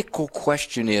critical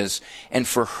question is. And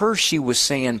for her, she was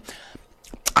saying,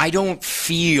 I don't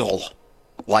feel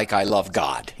like I love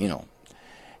God, you know.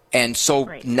 And so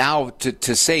now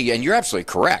to say, and you're absolutely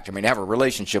correct. I mean, have a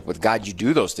relationship with God, you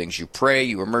do those things. You pray,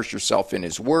 you immerse yourself in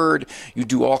his word, you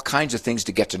do all kinds of things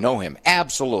to get to know him.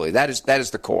 Absolutely. That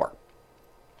is the core.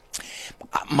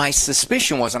 My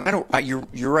suspicion was, and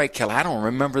you're right, Kelly, I don't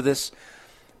remember this,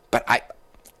 but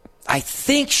I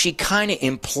think she kind of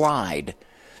implied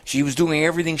she was doing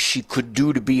everything she could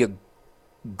do to be a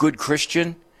good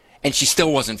Christian, and she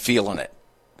still wasn't feeling it.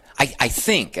 I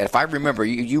think, if I remember,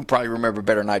 you probably remember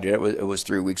better than I did, it was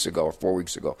 3 weeks ago or 4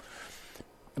 weeks ago.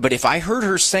 But if I heard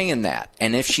her saying that,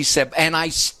 and if she said, and I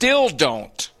still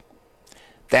don't,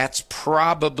 that's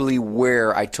probably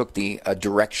where I took the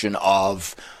direction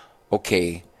of,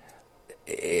 okay,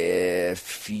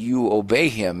 if you obey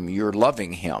him, you're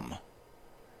loving him.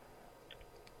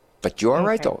 But you're all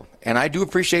right, though. And I do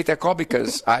appreciate that call,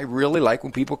 because I really like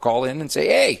when people call in and say,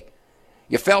 hey,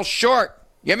 you fell short.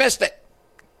 You missed it.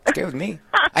 Okay with me.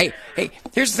 Hey,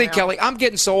 here's the thing, Kelly. I'm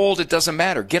getting so old it doesn't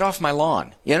matter. Get off my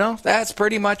lawn. You know, that's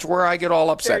pretty much where I get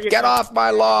all upset. Get off my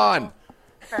lawn.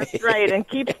 That's right, and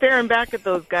keep staring back at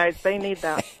those guys. They need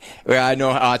that. Well, I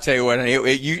know. I'll tell you what.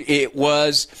 It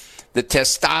was the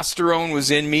testosterone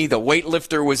was in me, the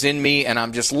weightlifter was in me, and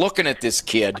I'm just looking at this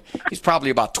kid. He's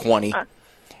probably about 20,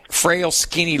 frail,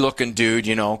 skinny-looking dude,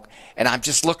 you know, and I'm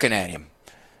just looking at him,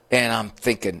 and I'm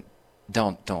thinking,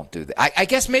 don't do that. I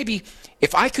guess maybe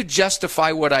if I could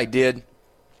justify what I did,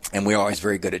 and we're always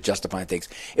very good at justifying things,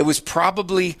 it was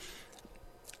probably,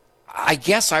 I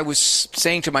guess I was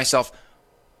saying to myself,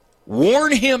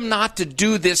 warn him not to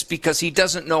do this because he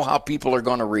doesn't know how people are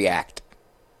going to react.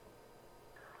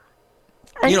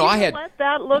 And you know what?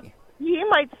 That look, he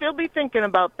might still be thinking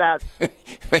about that.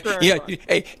 Yeah,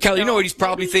 hey, Kelly, you know what he's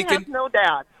probably thinking? He has no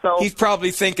dad, so he's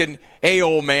probably thinking, hey,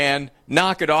 old man,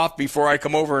 knock it off before I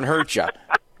come over and hurt you.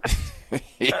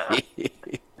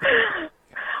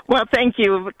 Well, thank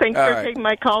you. Thanks for taking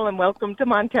my call, and welcome to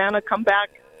Montana. Come back.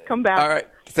 All right.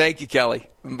 Thank you, Kelly.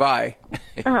 Bye.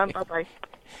 Bye-bye.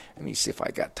 Let me see if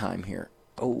I got time here.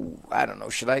 Oh, I don't know.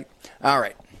 Should I? All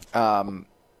right. I'm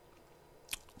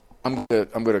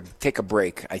gonna take a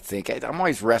break, I think. I'm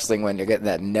always wrestling when you're getting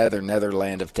that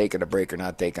netherland of taking a break or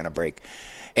not taking a break.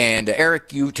 And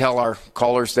Eric, you tell our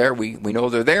callers there, we know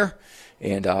they're there.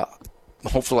 And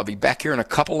hopefully I'll be back here in a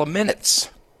couple of minutes.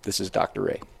 This is Dr.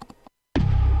 Ray.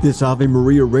 This Ave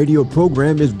Maria radio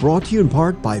program is brought to you in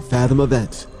part by Fathom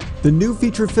Events. The new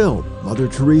feature film, Mother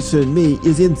Teresa and Me,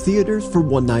 is in theaters for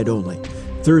one night only,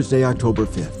 Thursday, October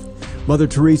 5th. Mother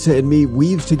Teresa and Me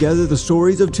weaves together the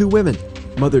stories of two women,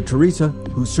 Mother Teresa,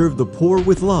 who served the poor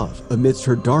with love amidst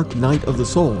her dark night of the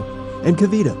soul, and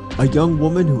Kavita, a young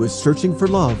woman who is searching for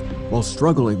love while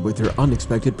struggling with her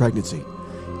unexpected pregnancy.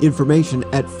 Information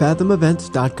at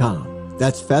fathomevents.com.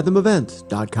 That's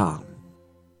fathomevents.com.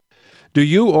 Do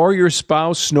you or your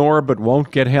spouse snore but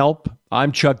won't get help?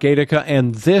 I'm Chuck Gatica,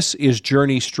 and this is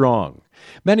Journey Strong.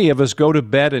 Many of us go to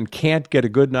bed and can't get a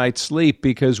good night's sleep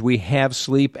because we have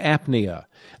sleep apnea.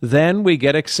 Then we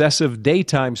get excessive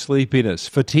daytime sleepiness,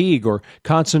 fatigue, or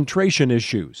concentration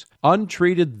issues.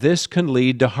 Untreated, this can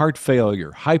lead to heart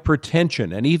failure,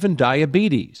 hypertension, and even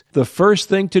diabetes. The first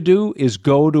thing to do is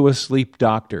go to a sleep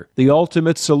doctor. The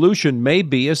ultimate solution may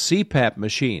be a CPAP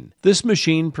machine. This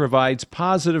machine provides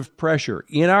positive pressure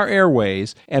in our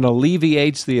airways and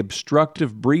alleviates the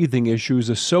obstructive breathing issues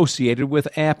associated with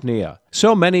apnea.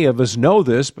 So many of us know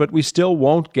this, but we still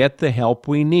won't get the help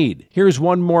we need. Here's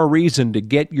one more reason to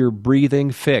get your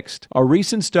breathing fixed. A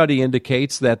recent study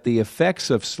indicates that the effects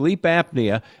of sleep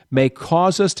apnea may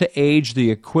cause us to age the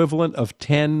equivalent of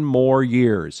 10 more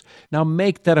years. Now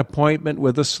make that appointment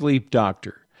with a sleep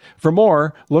doctor. For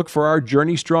more, look for our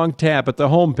Journey Strong tab at the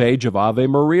homepage of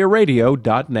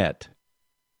AveMariaRadio.net.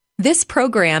 This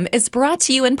program is brought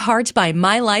to you in part by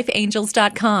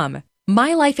MyLifeAngels.com.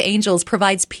 My Life Angels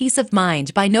provides peace of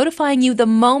mind by notifying you the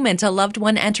moment a loved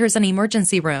one enters an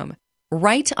emergency room.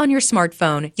 Right on your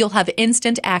smartphone, you'll have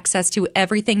instant access to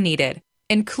everything needed,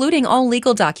 including all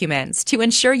legal documents, to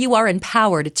ensure you are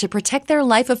empowered to protect their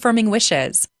life-affirming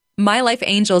wishes. My Life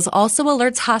Angels also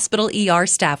alerts hospital ER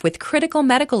staff with critical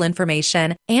medical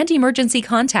information and emergency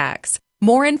contacts.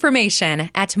 More information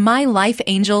at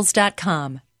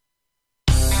MyLifeAngels.com.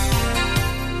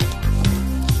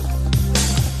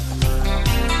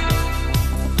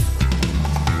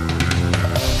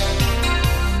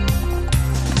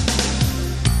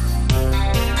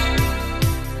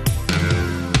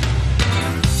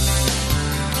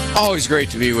 Always great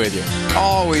to be with you.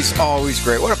 Always, always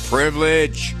great. What a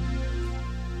privilege.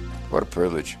 What a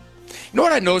privilege. You know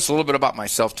what I noticed a little bit about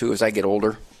myself, too, as I get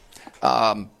older?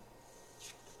 Honest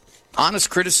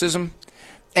criticism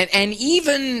and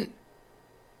even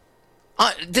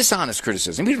dishonest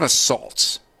criticism, even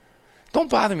assaults, don't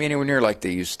bother me anywhere near like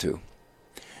they used to.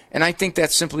 And I think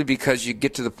that's simply because you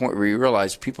get to the point where you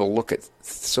realize people look at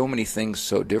so many things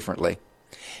so differently.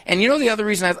 And you know the other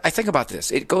reason I think about this?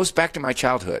 It goes back to my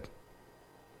childhood.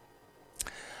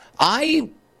 I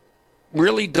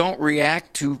really don't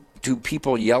react to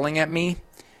people yelling at me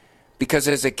because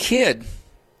as a kid,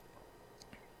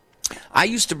 I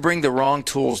used to bring the wrong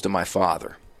tools to my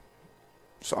father.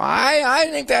 So I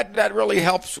think that really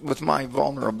helps with my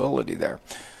vulnerability there.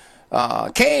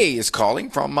 Kay is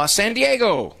calling from San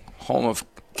Diego, home of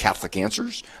Catholic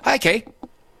Answers. Hi, Kay.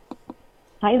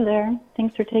 Hi there.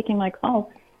 Thanks for taking my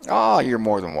call. Oh, you're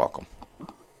more than welcome.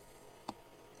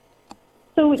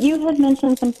 So you had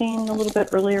mentioned something a little bit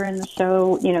earlier in the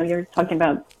show. You know, you're talking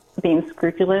about being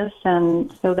scrupulous,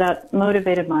 and so that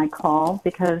motivated my call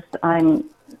because I'm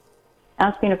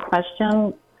asking a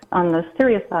question on the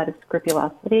serious side of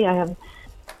scrupulosity. I have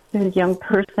a young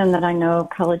person that I know,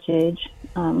 college-age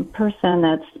person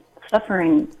that's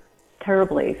suffering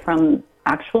terribly from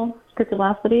actual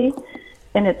scrupulosity,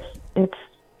 and it's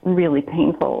really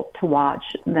painful to watch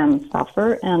them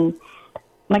suffer. And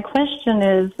my question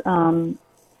is,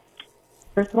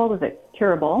 first of all, is it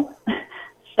curable?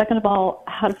 Second of all,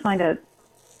 how to find a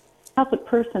Catholic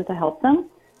person to help them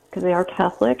because they are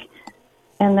Catholic?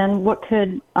 And then what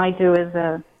could I do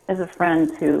as a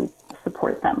friend to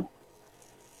support them?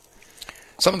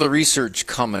 Some of the research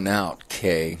coming out,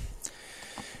 Kay,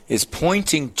 is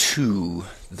pointing to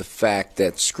the fact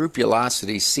that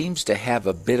scrupulosity seems to have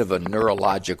a bit of a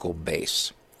neurological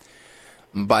base.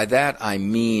 By that I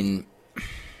mean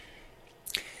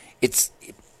it's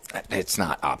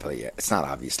not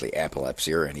obviously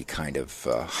epilepsy or any kind of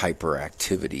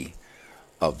hyperactivity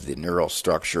of the neural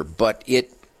structure, but it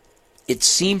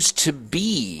seems to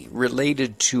be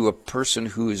related to a person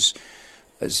who is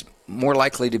more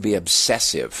likely to be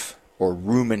obsessive or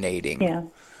ruminating. Yeah.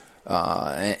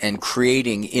 And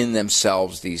creating in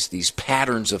themselves these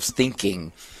patterns of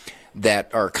thinking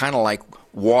that are kind of like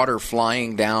water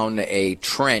flying down a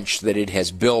trench that it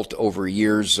has built over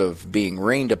years of being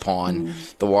rained upon.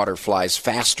 Mm. The water flies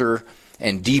faster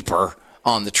and deeper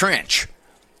on the trench.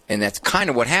 And that's kind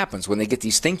of what happens when they get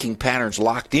these thinking patterns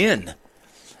locked in.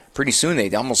 Pretty soon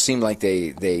they almost seem like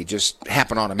they just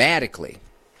happen automatically.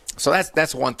 So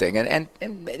that's one thing. And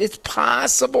it's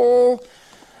possible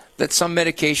that some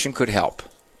medication could help.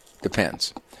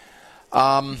 Depends.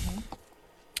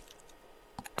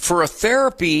 For a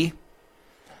therapy,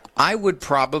 I would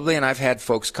probably, and I've had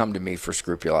folks come to me for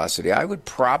scrupulosity, I would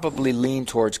probably lean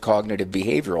towards cognitive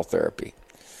behavioral therapy,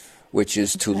 which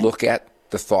is to look at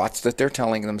the thoughts that they're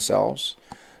telling themselves,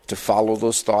 to follow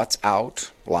those thoughts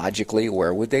out logically.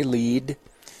 Where would they lead?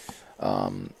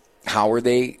 How are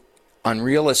they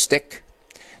unrealistic?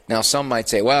 Now, some might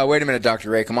say, well, wait a minute, Dr.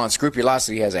 Ray, come on,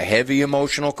 scrupulosity has a heavy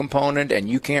emotional component and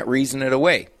you can't reason it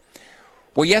away.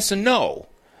 Well, yes and no.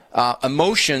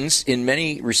 Emotions, in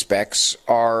many respects,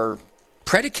 are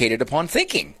predicated upon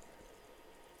thinking.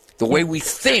 The way we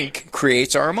think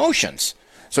creates our emotions.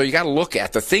 So you got to look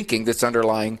at the thinking that's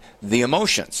underlying the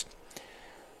emotions.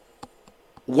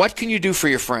 What can you do for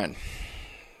your friend?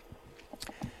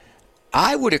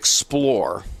 I would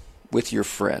explore with your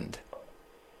friend,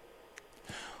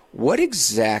 what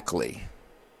exactly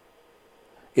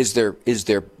is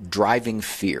their driving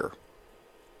fear?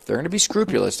 If they're going to be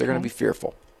scrupulous, they're going to be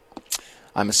fearful.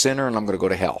 I'm a sinner and I'm going to go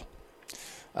to hell.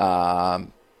 I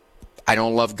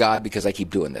don't love God because I keep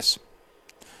doing this.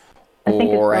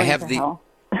 Or I have the hell.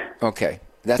 Okay,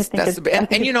 that's the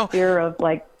and you know, fear of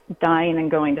like dying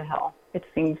and going to hell. It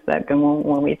seems that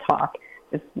when we talk,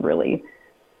 it's really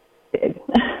big.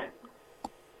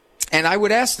 And I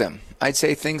would ask them. I'd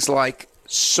say things like,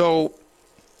 "So,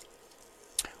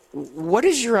 what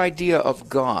is your idea of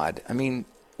God? I mean,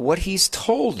 what He's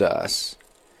told us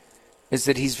is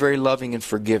that He's very loving and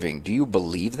forgiving. Do you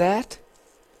believe that?"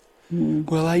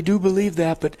 Well, I do believe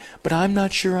that, but I'm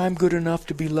not sure I'm good enough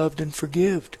to be loved and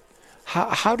forgived.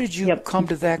 How did you come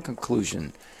to that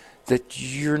conclusion, that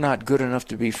you're not good enough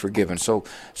to be forgiven? So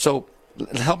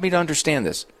help me to understand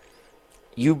this.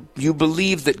 You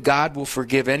believe that God will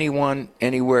forgive anyone,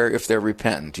 anywhere, if they're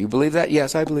repentant. Do you believe that?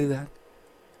 Yes, I believe that.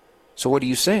 So what are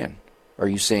you saying? Are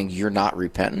you saying you're not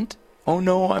repentant? Oh,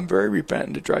 no, I'm very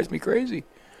repentant. It drives me crazy.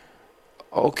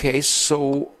 Okay,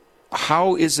 so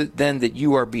how is it then that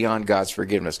you are beyond God's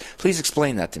forgiveness? Please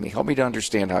explain that to me. Help me to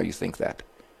understand how you think that.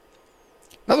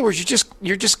 In other words,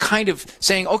 you're just kind of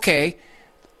saying, okay,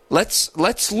 let's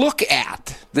look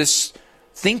at this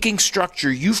thinking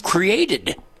structure you've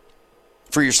created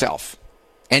for yourself.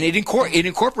 And it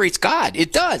incorporates God.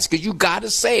 It does, because you got to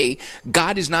say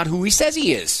God is not who He says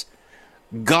He is.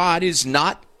 God is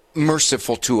not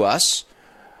merciful to us.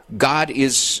 God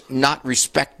is not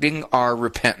respecting our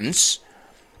repentance.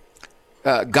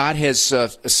 God has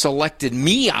selected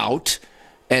me out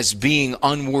as being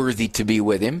unworthy to be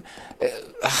with Him.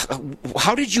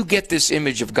 How did you get this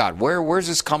image of God? Where's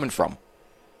this coming from?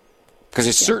 Because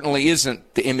it certainly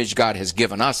isn't the image God has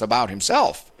given us about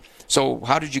Himself. So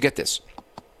how did you get this?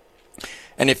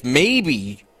 And if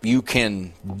maybe you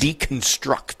can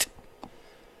deconstruct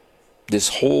this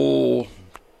whole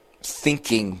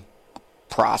thinking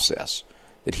process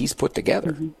that He's put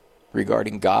together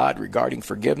regarding God, regarding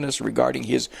forgiveness, regarding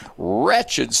His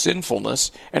wretched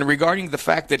sinfulness, and regarding the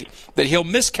fact that He'll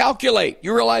miscalculate.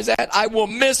 You realize that? I will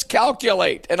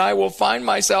miscalculate, and I will find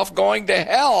myself going to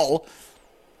hell.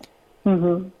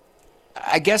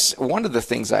 I guess one of the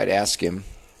things I'd ask him,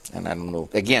 and I don't know,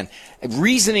 again,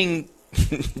 reasoning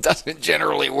doesn't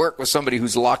generally work with somebody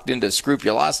who's locked into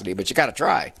scrupulosity, but you got to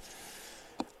try.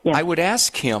 I would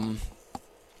ask him,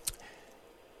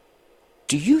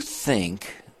 do you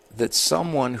think that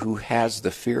someone who has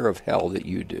the fear of hell that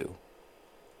you do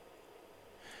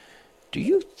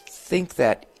you think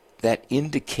that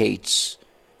indicates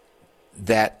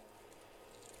that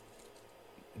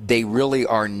they really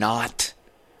are not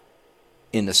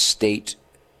in a state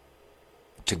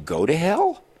to go to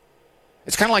hell?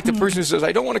 It's kind of like the person who says,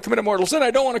 I don't want to commit a mortal sin,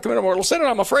 I don't want to commit a mortal sin, and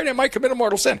I'm afraid I might commit a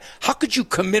mortal sin. How could you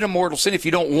commit a mortal sin if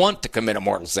you don't want to commit a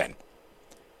mortal sin?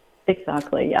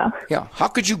 Exactly, yeah. Yeah. How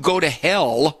could you go to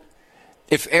hell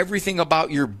if everything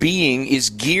about your being is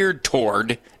geared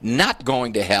toward not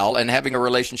going to hell and having a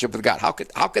relationship with God? How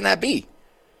can that be?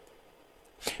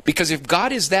 Because if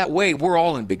God is that way, we're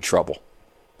all in big trouble.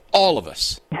 All of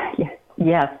us.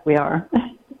 Yes, we are.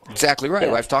 Exactly right.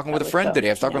 I was talking with a friend today.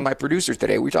 I was talking with my producers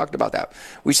today. We talked about that.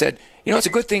 We said, it's a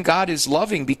good thing God is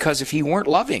loving, because if He weren't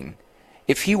loving,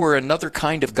 if He were another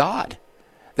kind of God,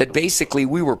 that basically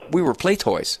we were play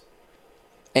toys.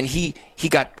 And he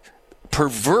got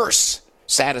perverse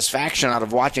satisfaction out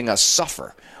of watching us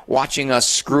suffer, watching us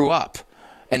screw up,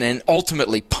 and then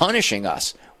ultimately punishing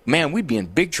us. Man, we'd be in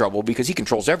big trouble because He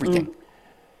controls everything.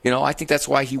 I think that's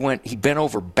why He bent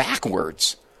over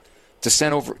backwards to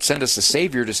send us a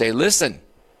Savior to say, listen,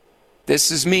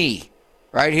 this is me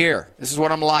right here. This is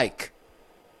what I'm like.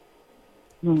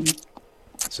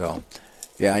 So,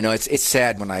 yeah, I know it's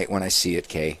sad when I see it,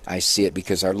 Kay. I see it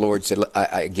because our Lord said,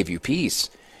 I give you peace.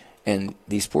 And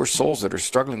these poor souls that are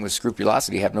struggling with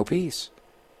scrupulosity have no peace.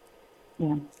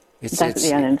 Yeah. It's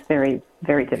very,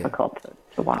 very difficult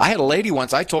to watch. I had a lady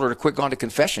once, I told her to quit going to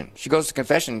confession. She goes to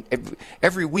confession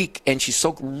every week, and she's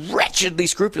so wretchedly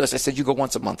scrupulous. I said, you go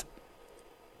once a month.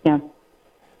 Yeah.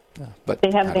 But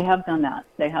they have done that.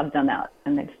 They have done that,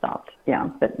 and they've stopped. Yeah,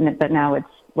 but now it's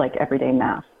like everyday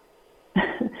mass.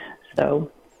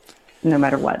 So no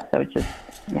matter what. So it's just,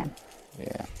 yeah.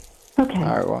 Yeah. Okay.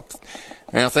 All right,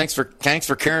 well, thanks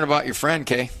for caring about your friend,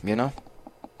 Kay,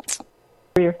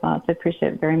 For your thoughts. I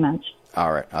appreciate it very much.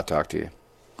 All right, I'll talk to you.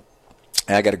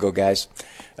 I got to go, guys.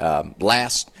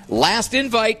 Last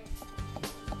invite.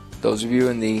 Those of you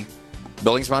in the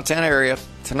Billings, Montana area,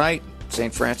 tonight,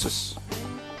 St. Francis,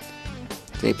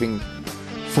 taping.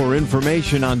 For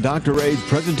information on Dr. Ray's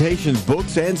presentations,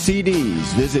 books, and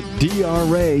CDs, visit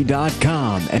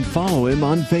drray.com and follow him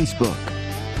on Facebook.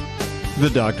 The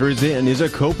Doctor is In is a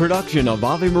co-production of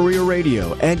Ave Maria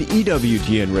Radio and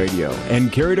EWTN Radio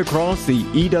and carried across the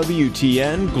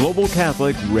EWTN Global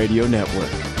Catholic Radio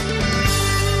Network.